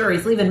 For sure.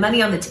 He's leaving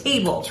money on the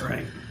table. That's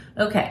right.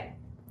 Okay.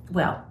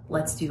 Well,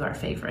 let's do our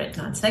favorite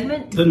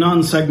non-segment. The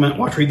non-segment,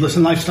 Watch, Read,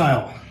 Listen,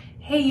 Lifestyle.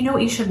 Hey, you know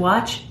what you should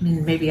watch? I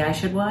mean, maybe I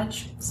should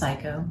watch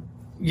Psycho.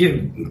 Yeah,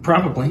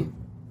 probably.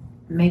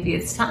 Maybe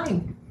it's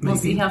time. We'll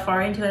see how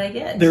far into it I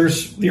get.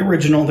 There's the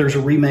original, there's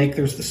a remake,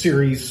 there's the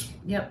series.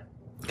 Yep.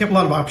 You have a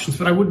lot of options,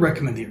 but I would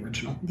recommend the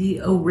original.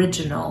 The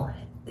original.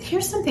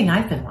 Here's something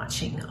I've been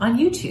watching on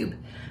YouTube.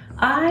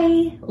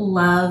 I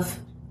love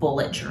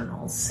bullet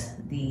journals.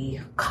 The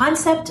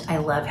concept, I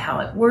love how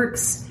it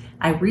works.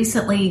 I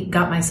recently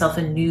got myself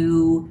a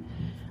new,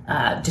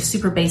 just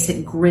super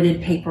basic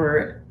gridded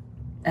paper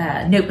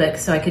notebook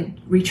so I could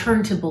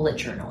return to bullet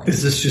journaling.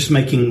 Is this just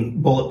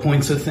making bullet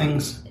points of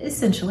things?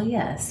 Essentially,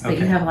 yes. But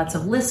Okay. you have lots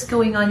of lists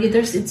going on.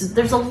 There's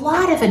a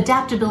lot of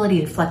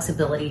adaptability and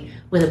flexibility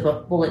with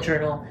a bullet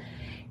journal,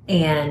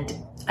 and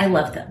I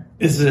love them.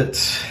 Is it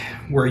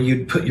where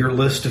you'd put your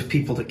list of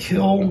people to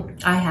kill?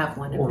 I have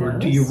one of Or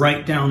those. do you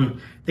write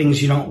down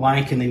things you don't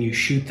like and then you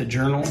shoot the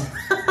journal?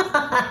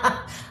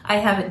 I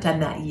haven't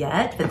done that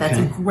yet, but that's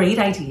a great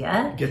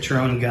idea. Get your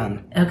own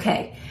gun.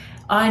 Okay.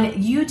 On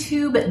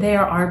YouTube,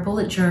 there are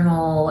bullet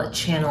journal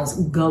channels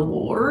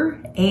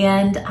galore,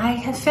 and I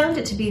have found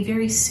it to be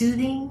very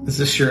soothing. Is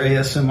this your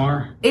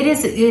ASMR? It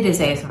is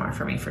ASMR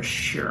for me, for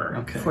sure.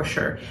 Okay. For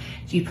sure.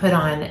 You put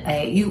on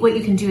what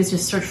you can do is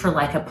just search for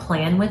like a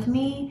plan with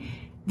me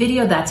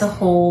video. That's a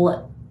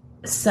whole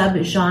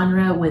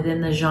subgenre within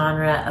the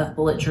genre of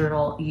bullet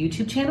journal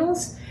YouTube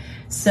channels.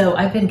 So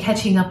I've been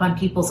catching up on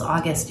people's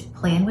August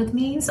plan with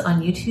me's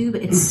on YouTube.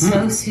 It's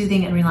so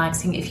soothing and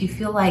relaxing. If you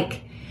feel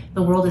like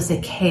the world is a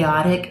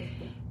chaotic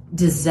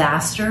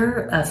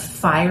disaster of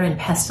fire and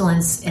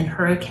pestilence and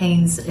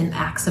hurricanes and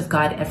acts of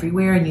God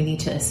everywhere and you need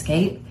to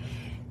escape,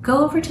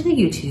 go over to the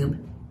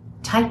YouTube,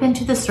 type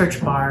into the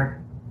search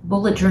bar,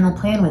 bullet journal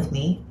plan with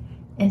me,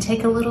 and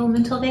take a little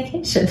mental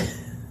vacation.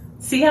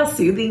 See how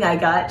soothing I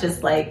got?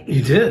 Just like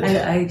You did.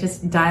 I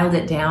just dialed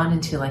it down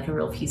into like a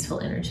real peaceful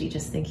energy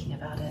just thinking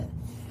about it.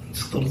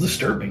 It's a little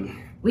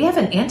disturbing. We have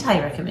an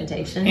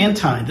anti-recommendation.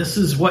 This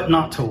is what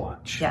not to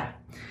watch. Yeah.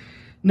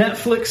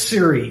 Netflix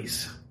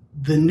series,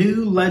 The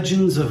New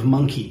Legends of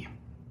Monkey.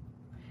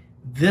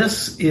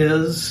 This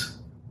is,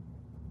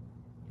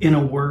 in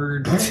a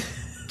word,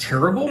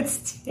 terrible.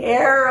 It's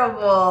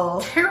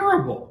terrible.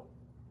 Terrible.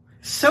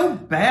 So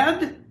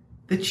bad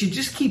that you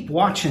just keep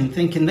watching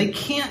thinking they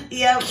can't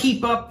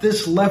keep up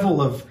this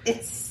level of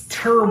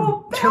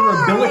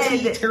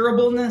terribility,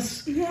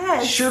 terribleness.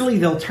 Yes. Surely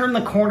they'll turn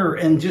the corner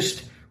and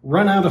just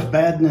run out of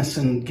badness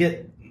and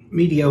get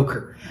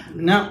mediocre.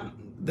 No,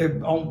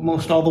 they're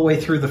almost all the way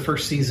through the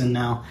first season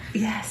now.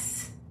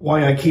 Yes.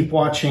 Why I keep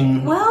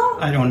watching, well,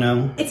 I don't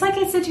know. It's like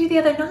I said to you the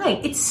other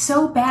night. It's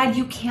so bad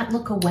you can't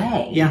look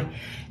away. Yeah.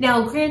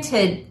 Now,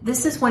 granted,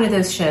 this is one of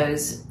those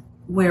shows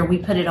where we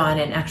put it on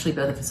and actually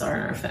both of us are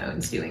on our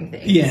phones doing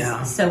things.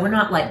 Yeah. So we're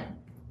not like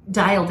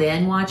dialed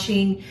in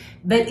watching,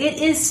 but it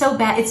is so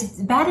bad. It's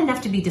bad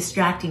enough to be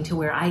distracting to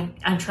where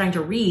I'm trying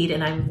to read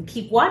and I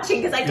keep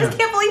watching because I just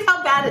can't believe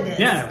how bad it is.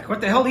 Yeah. Like,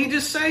 what the hell did he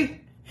just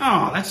say?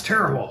 Oh, that's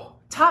terrible.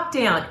 Top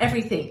down,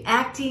 everything.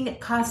 Acting,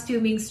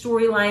 costuming,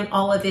 storyline,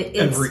 all of it.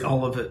 It's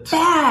all of it.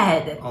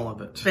 Bad. All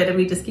of it. But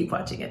we just keep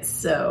watching it.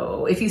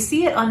 So if you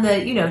see it on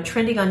the,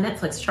 trending on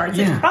Netflix charts,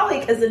 it's probably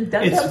because of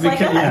dum-dums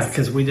like us. Yeah,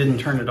 because we didn't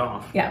turn it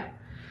off. Yeah.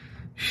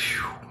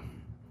 Whew.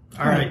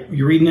 All right.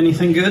 You reading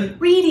anything good?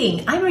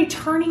 Reading. I'm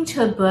returning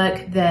to a book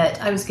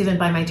that I was given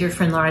by my dear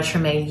friend Laura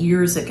Tremaine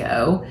years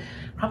ago.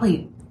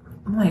 Probably,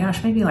 oh my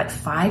gosh, maybe like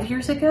 5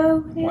 years ago.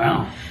 Now.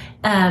 Wow.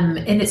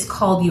 And it's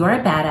called You Are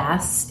a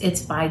Badass.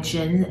 It's by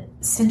Jen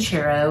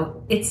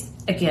Sincero.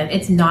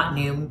 It's not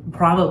new.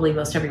 Probably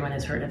most everyone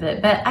has heard of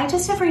it, but I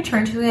just have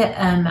returned to it.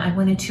 I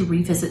wanted to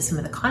revisit some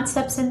of the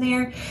concepts in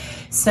there.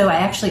 So I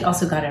actually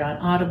also got it on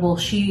Audible.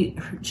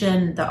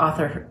 Jen, the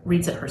author,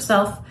 reads it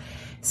herself.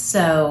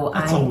 So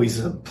that's always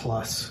a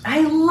plus.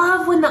 I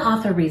love when the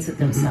author reads it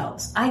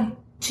themselves. I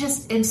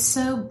just am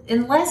so,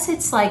 unless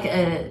it's like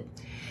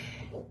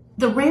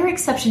the rare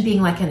exception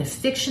being like in a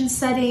fiction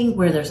setting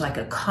where there's like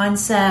a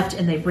concept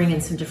and they bring in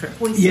some different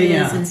voices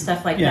and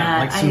stuff like that. Yeah,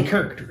 like some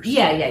characters.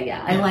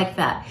 Yeah. I like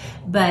that.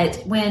 But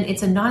when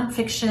it's a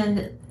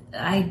nonfiction,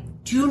 I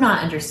do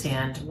not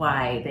understand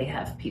why they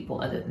have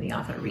people other than the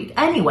author read.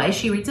 Anyway,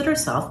 she reads it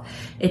herself.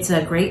 It's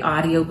a great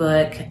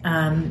audiobook.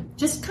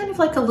 Just kind of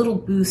like a little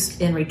boost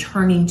in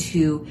returning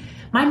to,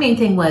 my main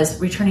thing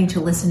was returning to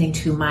listening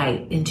to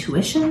my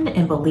intuition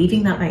and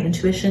believing that my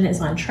intuition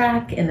is on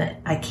track and that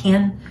I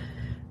can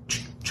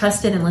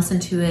trust it and listen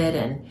to it.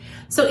 And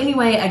so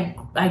anyway,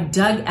 I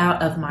dug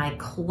out of my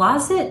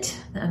closet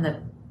and the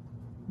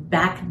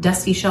back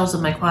dusty shelves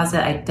of my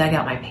closet. I dug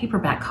out my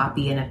paperback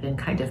copy and have been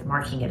kind of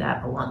marking it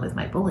up along with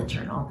my bullet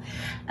journal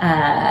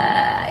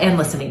and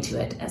listening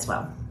to it as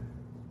well.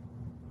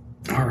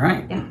 All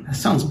right. Yeah. That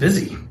sounds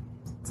busy.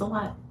 It's a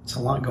lot. It's a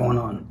lot going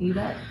on. You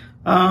bet.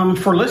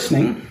 For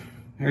listening,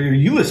 are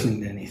you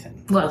listening to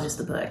anything? Well, just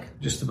the book.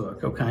 Just the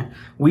book. Okay.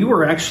 We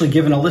were actually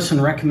given a listen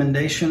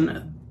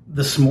recommendation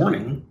this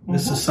morning.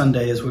 This is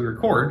Sunday as we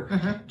record,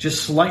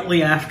 just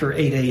slightly after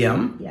 8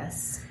 a.m.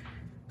 Yes.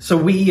 So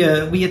we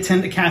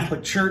attend a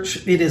Catholic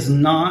church. It is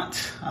not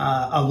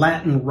a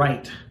Latin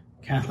Rite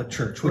Catholic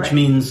church, which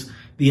means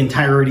the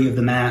entirety of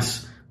the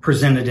Mass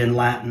presented in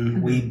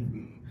Latin.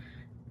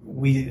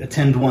 We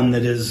attend one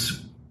that is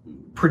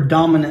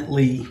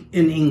predominantly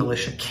in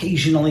English,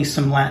 occasionally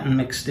some Latin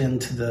mixed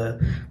into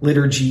the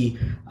liturgy,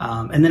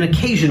 and then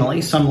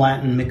occasionally some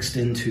Latin mixed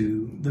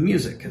into the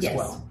music as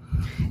well.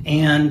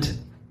 And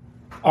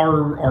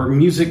our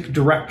music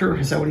director,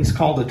 is that what he's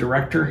called, a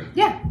director?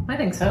 Yeah, I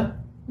think so.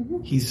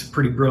 He's a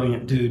pretty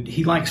brilliant dude.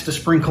 He likes to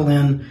sprinkle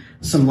in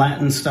some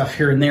Latin stuff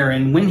here and there,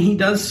 and when he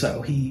does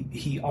so,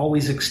 he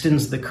always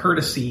extends the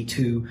courtesy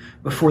to,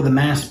 before the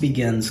Mass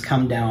begins,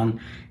 come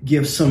down,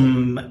 give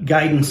some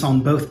guidance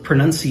on both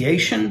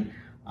pronunciation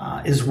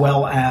as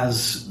well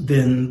as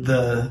then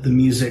the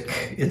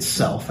music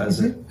itself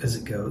as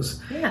it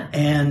goes. Yeah.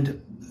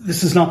 And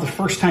this is not the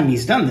first time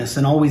he's done this,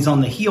 and always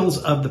on the heels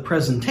of the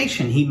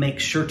presentation, he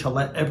makes sure to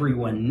let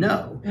everyone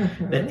know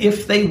that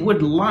if they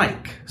would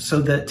like,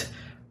 so that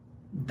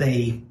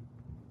they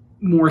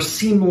more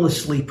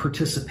seamlessly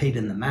participate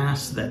in the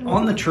Mass, that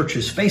on the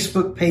church's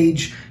Facebook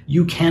page,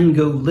 you can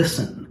go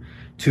listen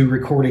to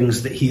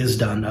recordings that he has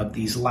done of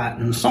these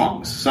Latin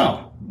songs.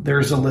 So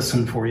there's a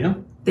listen for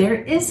you. There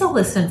is a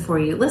listen for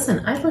you.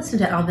 Listen, I've listened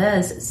to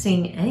Alves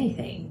sing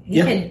anything.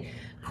 He could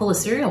pull a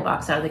cereal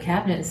box out of the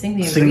cabinet and sing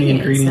the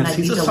ingredients. And I'd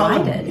be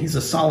delighted. He's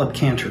a solid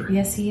cantor.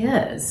 Yes, he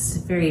is.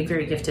 Very,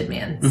 very gifted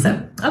man.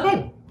 So,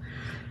 okay.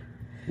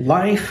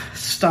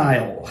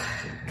 Lifestyle.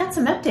 Got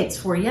some updates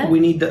for you. We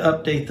need to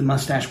update the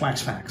mustache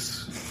wax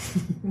facts.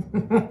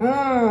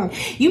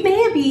 You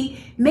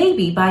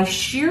maybe by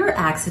sheer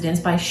accidents,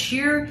 by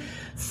sheer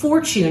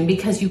fortune,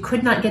 because you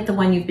could not get the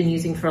one you've been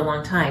using for a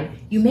long time,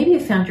 you maybe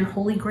have found your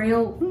holy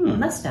grail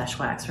mustache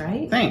wax,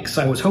 right? Thanks.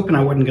 I was hoping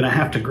I wasn't going to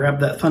have to grab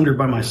that thunder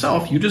by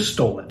myself. You just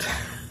stole it.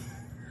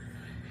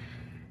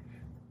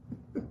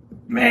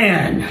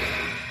 Man,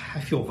 I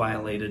feel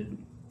violated.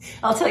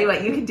 I'll tell you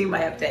what, you can do my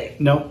update.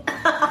 Nope.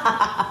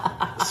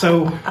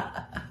 So,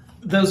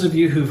 those of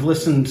you who've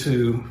listened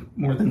to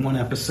more than one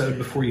episode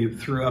before you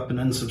threw up and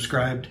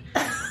unsubscribed,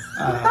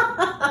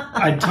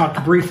 I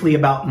talked briefly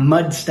about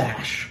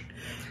Mudstache.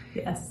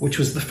 Yes. Which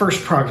was the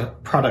first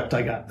product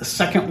I got. The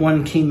second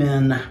one came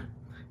in,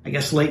 I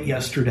guess, late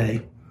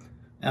yesterday.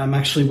 I'm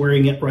actually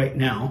wearing it right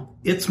now.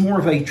 It's more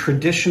of a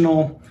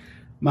traditional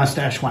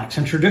mustache wax.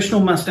 And traditional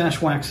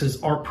mustache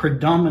waxes are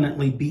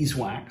predominantly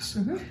beeswax,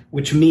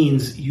 which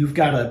means you've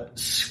got to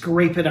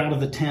scrape it out of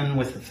the tin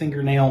with a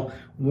fingernail,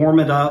 warm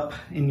it up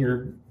in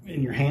your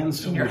in your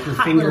hands, in your with your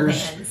hot little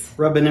fingers, hands.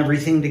 rubbing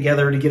everything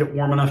together to get it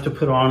warm enough to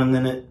put on, and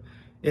then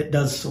it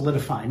does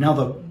solidify.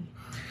 Now,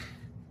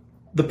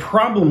 the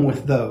problem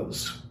with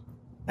those,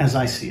 as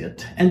I see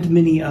it, and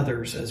many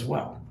others as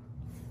well,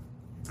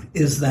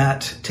 is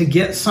that to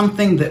get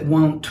something that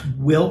won't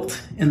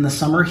wilt in the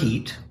summer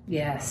heat,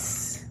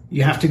 Yes.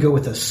 you have to go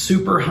with a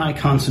super high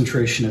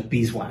concentration of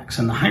beeswax.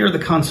 And the higher the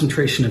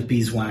concentration of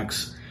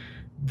beeswax,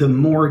 the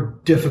more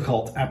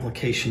difficult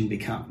application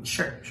becomes.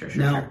 Sure.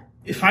 Now,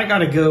 if I got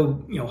to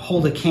go,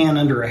 hold a can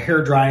under a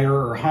hairdryer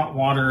or hot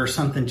water or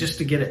something just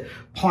to get it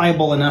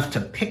pliable enough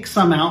to pick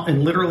some out,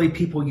 and literally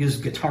people use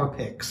guitar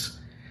picks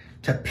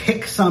to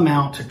pick some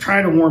out to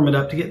try to warm it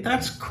up to get,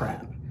 that's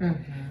crap.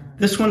 Mm-hmm.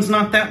 This one's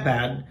not that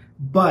bad,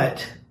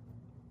 but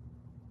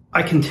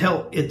I can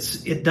tell it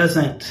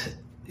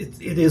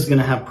is going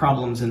to have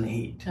problems in the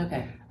heat.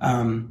 Okay.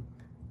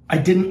 I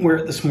didn't wear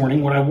it this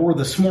morning. What I wore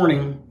this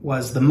morning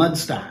was the Mud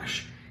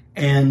Stash.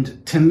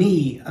 And to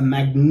me, a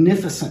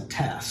magnificent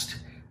test,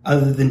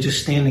 other than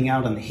just standing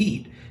out in the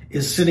heat,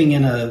 is sitting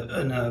in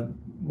a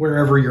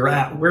wherever you're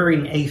at,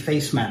 wearing a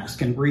face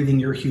mask and breathing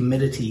your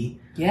humidity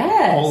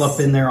all up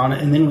in there on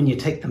it. And then when you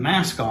take the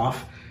mask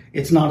off,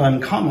 it's not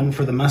uncommon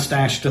for the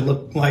mustache to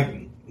look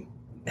like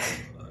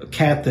a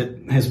cat that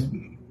has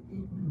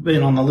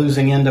been on the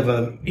losing end of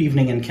an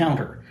evening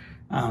encounter.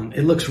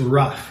 It looks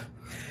rough.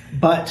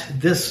 But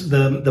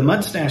the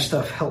Mud Stash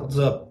stuff holds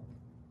up.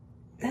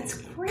 That's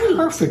great.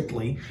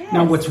 Perfectly. Yes.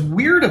 Now, what's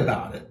weird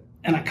about it,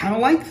 and I kind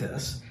of like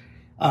this,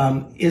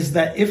 is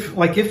that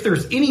if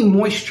there's any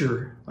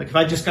moisture, like if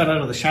I just got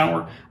out of the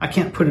shower, I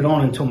can't put it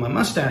on until my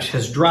mustache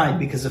has dried,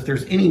 because if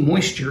there's any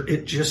moisture,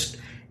 it just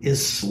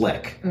is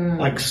slick,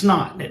 like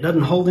snot. It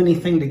doesn't hold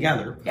anything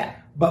together. Yeah.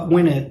 But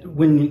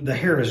when the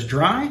hair is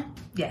dry,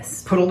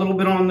 yes, put a little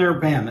bit on there,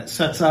 bam, it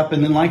sets up,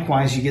 and then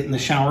likewise, you get in the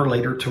shower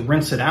later to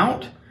rinse it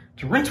out.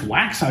 To rinse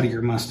wax out of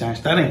your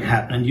mustache, that ain't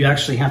happening. You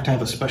actually have to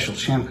have a special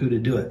shampoo to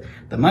do it.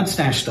 The Mud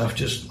Stash stuff,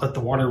 just let the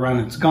water run,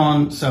 it's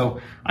gone.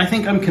 So I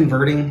think I'm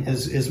converting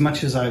as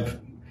much as I've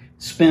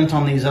spent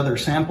on these other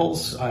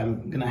samples.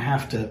 I'm going to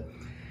have to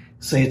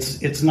say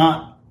it's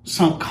not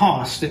sunk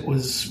cost. It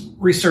was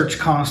research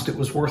cost. It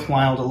was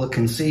worthwhile to look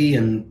and see.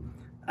 And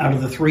out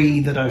of the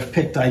three that I've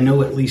picked, I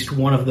know at least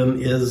one of them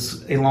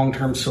is a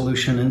long-term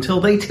solution until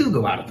they too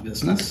go out of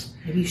business.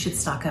 Maybe you should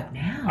stock up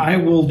now. I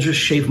will just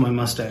shave my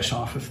mustache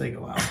off if they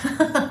go out.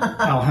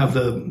 I'll have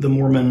the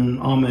Mormon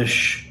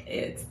Amish.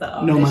 It's the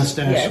Amish. No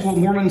mustache. Yes. Well,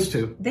 Mormons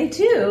too. They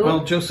do.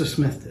 Well, Joseph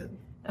Smith did.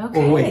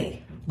 Okay. Or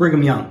wait,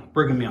 Brigham Young.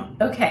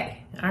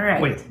 Okay. All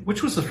right. Wait,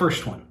 which was the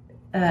first one?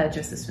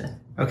 Joseph Smith.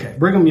 Okay,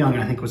 Brigham Young,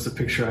 I think, was the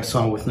picture I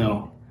saw with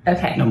no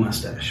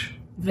mustache.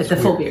 With the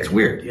full beard. It's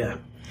weird, yeah.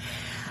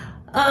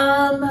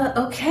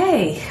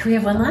 Okay. We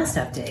have one last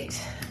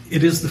update.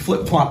 It is the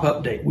flip-flop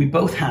update. We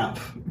both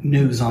have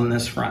news on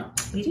this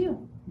front. We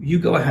do. You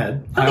go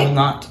ahead. Okay. I will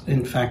not,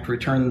 in fact,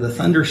 return the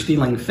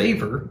thunder-stealing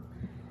favor.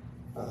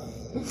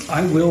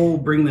 I will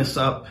bring this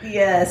up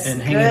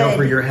and hang it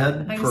over your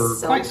head for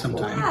quite some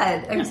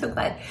time. I'm so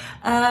glad.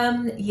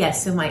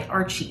 Yes, so my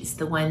Archies,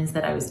 the ones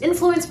that I was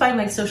influenced by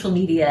my social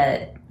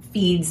media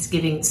feeds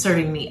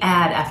serving me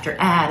ad after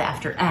ad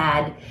after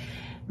ad.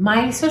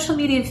 My social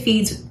media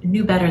feeds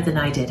knew better than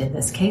I did in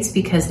this case,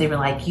 because they were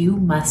like, you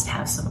must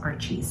have some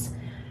Archies.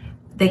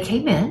 They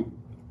came in.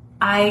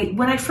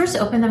 When I first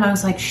opened them, I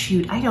was like,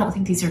 shoot, I don't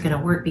think these are going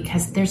to work,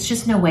 because there's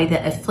just no way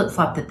that a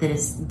flip-flop that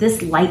is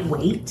this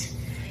lightweight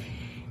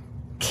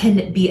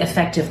can be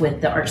effective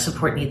with the arch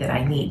support need that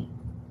I need.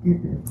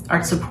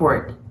 Arch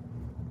support.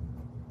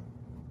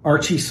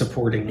 Archie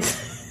supporting.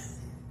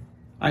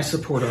 I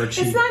support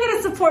Archie. It's not going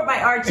to support my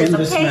arches, in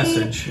this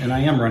message, and I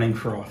am running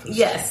for office.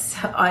 Yes,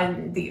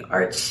 on the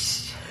arch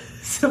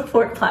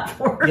support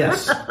platform.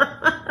 Yes.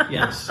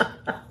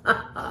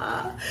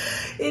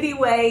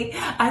 Anyway,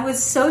 I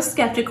was so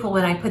skeptical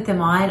when I put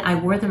them on. I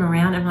wore them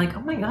around. I'm like,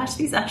 oh my gosh,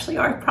 these actually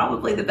are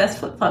probably the best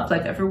flip-flops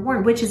I've ever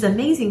worn, which is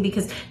amazing,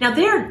 because now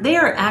they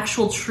are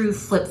actual true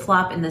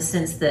flip-flop in the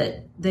sense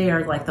that they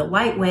are like the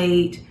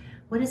lightweight.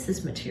 What is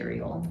this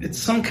material? It's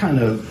some kind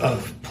of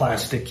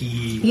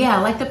plasticky.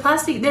 Yeah, like the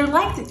plastic. They're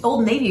like the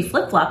Old Navy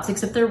flip-flops,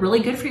 except they're really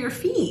good for your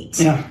feet.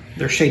 Yeah,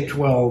 they're shaped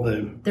well.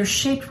 They're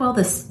shaped well.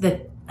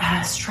 The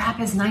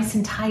strap is nice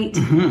and tight.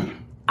 Mm-hmm.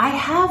 I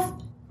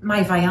have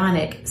my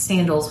Vionic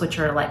sandals, which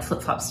are like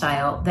flip-flop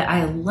style, that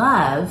I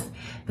love.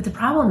 But the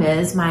problem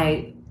is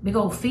my big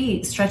old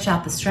feet stretch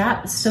out the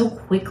strap so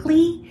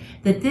quickly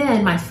that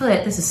then my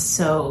foot, this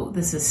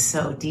is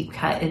so deep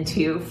cut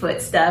into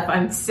foot stuff.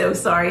 I'm so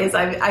sorry as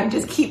I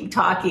just keep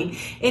talking.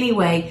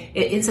 Anyway,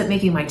 it ends up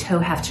making my toe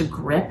have to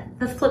grip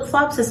the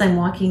flip-flops as I'm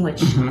walking,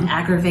 which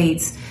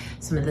aggravates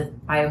some of the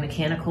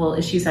biomechanical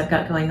issues I've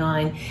got going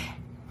on.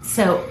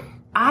 So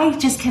I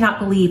just cannot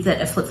believe that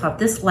a flip-flop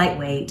this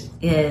lightweight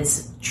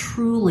is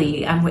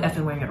truly, I've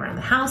been wearing it around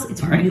the house.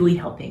 It's really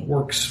helping.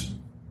 Works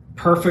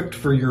perfect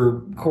for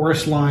your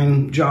chorus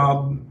line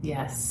job.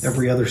 Yes.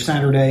 Every other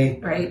Saturday.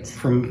 Right.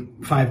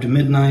 From 5 to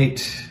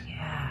midnight.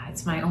 Yeah.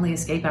 It's my only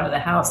escape out of the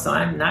house, so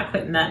I'm not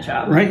quitting that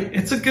job. Right?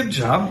 It's a good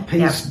job.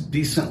 Pays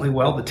decently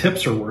well. The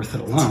tips are worth it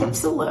alone.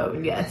 Tips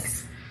alone,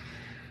 yes.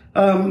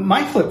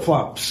 My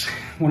flip-flops.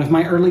 One of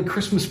my early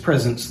Christmas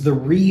presents. The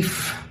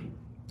Reef.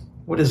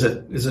 What is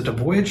it? Is it a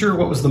Voyager?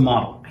 What was the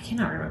model? I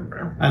cannot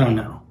remember. I don't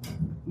know.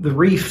 The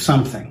Reef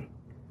something.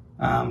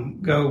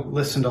 Go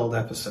listen to old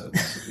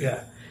episodes.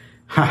 Yeah.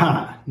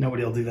 Haha.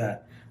 Nobody will do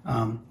that.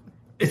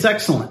 It's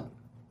excellent.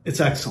 It's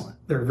excellent.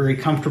 They're very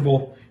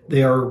comfortable.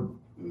 They are,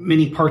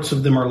 many parts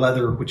of them are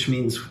leather, which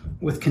means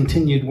with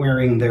continued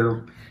wearing,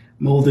 they're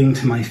molding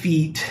to my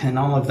feet and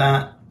all of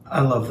that.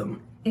 I love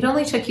them. It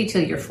only took you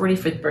till your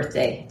 45th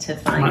birthday to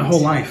find. My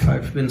whole life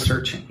I've been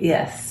searching.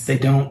 Yes. They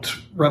don't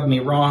rub me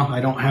raw.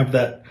 I don't have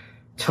that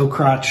toe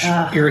crotch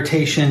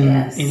irritation,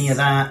 any of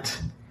that.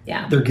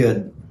 Yeah. They're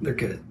good. They're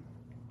good.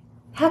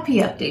 Happy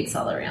updates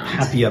all around.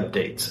 Happy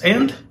updates.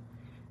 And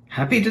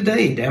happy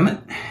today, damn it.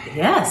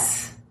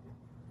 Yes.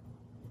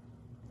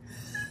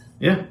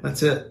 Yeah,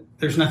 that's it.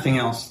 There's nothing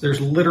else.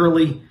 There's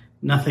literally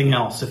nothing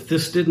else. If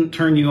this didn't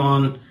turn you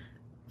on,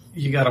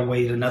 you got to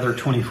wait another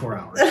 24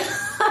 hours.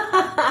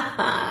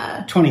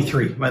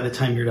 23 by the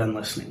time you're done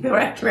listening.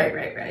 Right.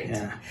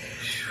 Yeah.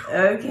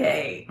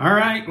 Okay. All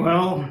right,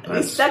 well.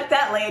 We stuck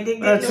that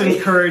landing. That's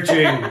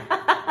encouraging.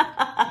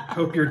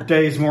 Hope your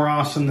day's more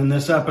awesome than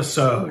this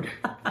episode.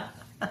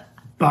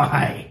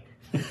 Bye.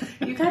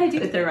 You got to do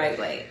it the right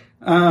way.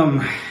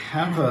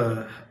 Have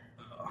a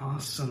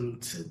awesome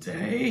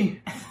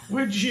today.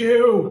 Would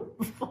you?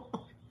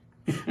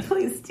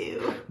 Please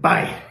do.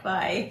 Bye.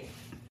 Bye.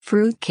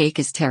 Fruitcake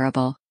is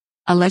terrible.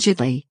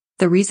 Allegedly,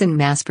 the reason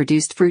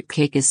mass-produced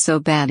fruitcake is so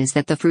bad is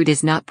that the fruit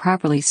is not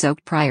properly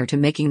soaked prior to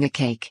making the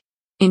cake.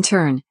 In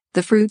turn,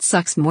 the fruit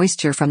sucks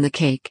moisture from the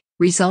cake,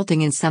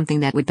 resulting in something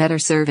that would better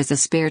serve as a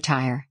spare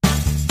tire.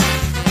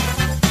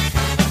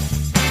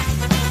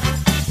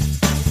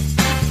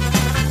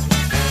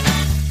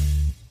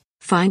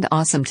 Find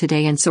Awesome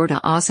Today and Sorta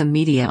Awesome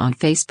Media on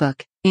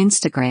Facebook,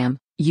 Instagram,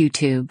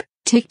 YouTube,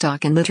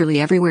 TikTok, and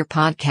literally everywhere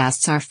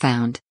podcasts are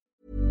found.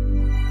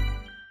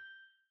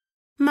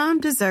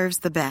 Mom deserves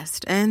the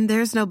best, and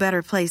there's no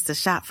better place to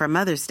shop for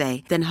Mother's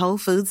Day than Whole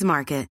Foods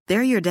Market.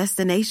 They're your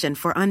destination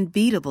for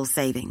unbeatable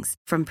savings,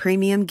 from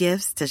premium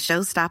gifts to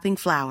show-stopping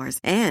flowers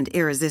and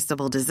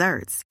irresistible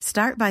desserts.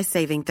 Start by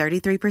saving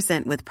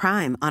 33% with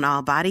Prime on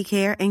all body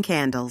care and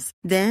candles.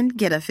 Then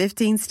get a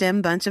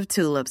 15-stem bunch of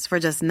tulips for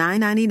just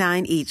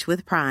 $9.99 each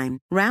with Prime.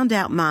 Round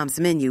out Mom's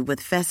menu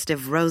with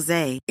festive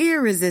rosé,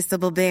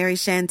 irresistible berry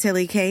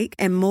chantilly cake,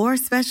 and more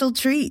special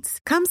treats.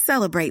 Come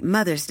celebrate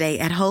Mother's Day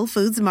at Whole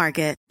Foods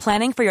Market.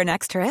 Planning for your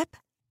next trip?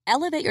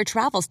 Elevate your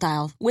travel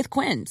style with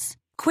Quince.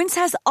 Quince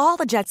has all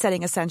the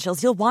jet-setting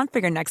essentials you'll want for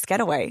your next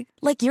getaway,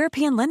 like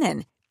European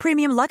linen,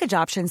 premium luggage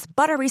options,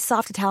 buttery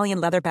soft Italian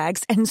leather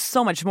bags, and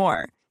so much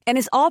more. And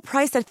is all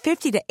priced at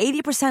 50 to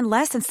 80%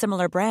 less than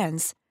similar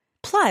brands.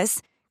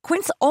 Plus,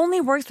 Quince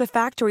only works with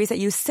factories that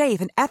use safe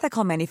and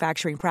ethical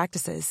manufacturing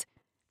practices.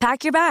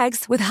 Pack your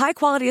bags with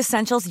high-quality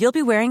essentials you'll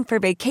be wearing for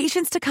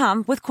vacations to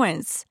come with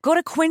Quince. Go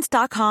to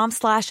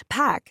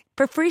quince.com/pack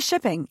for free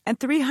shipping and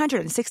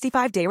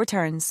 365-day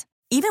returns.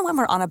 Even when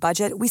we're on a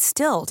budget, we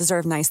still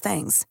deserve nice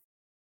things.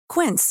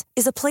 Quince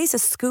is a place to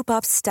scoop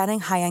up stunning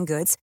high-end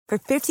goods for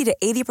 50 to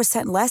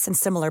 80% less than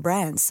similar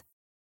brands.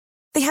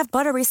 They have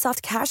buttery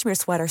soft cashmere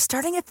sweaters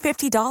starting at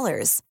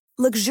 $50,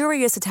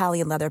 luxurious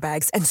Italian leather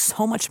bags, and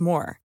so much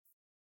more.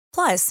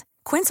 Plus,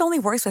 Quince only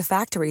works with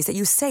factories that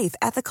use safe,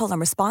 ethical, and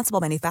responsible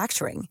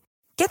manufacturing.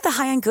 Get the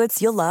high-end goods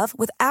you'll love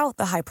without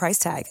the high price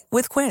tag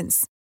with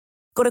Quince.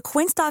 Go to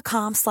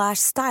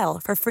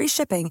quince.com/style for free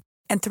shipping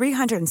and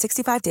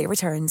 365-day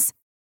returns.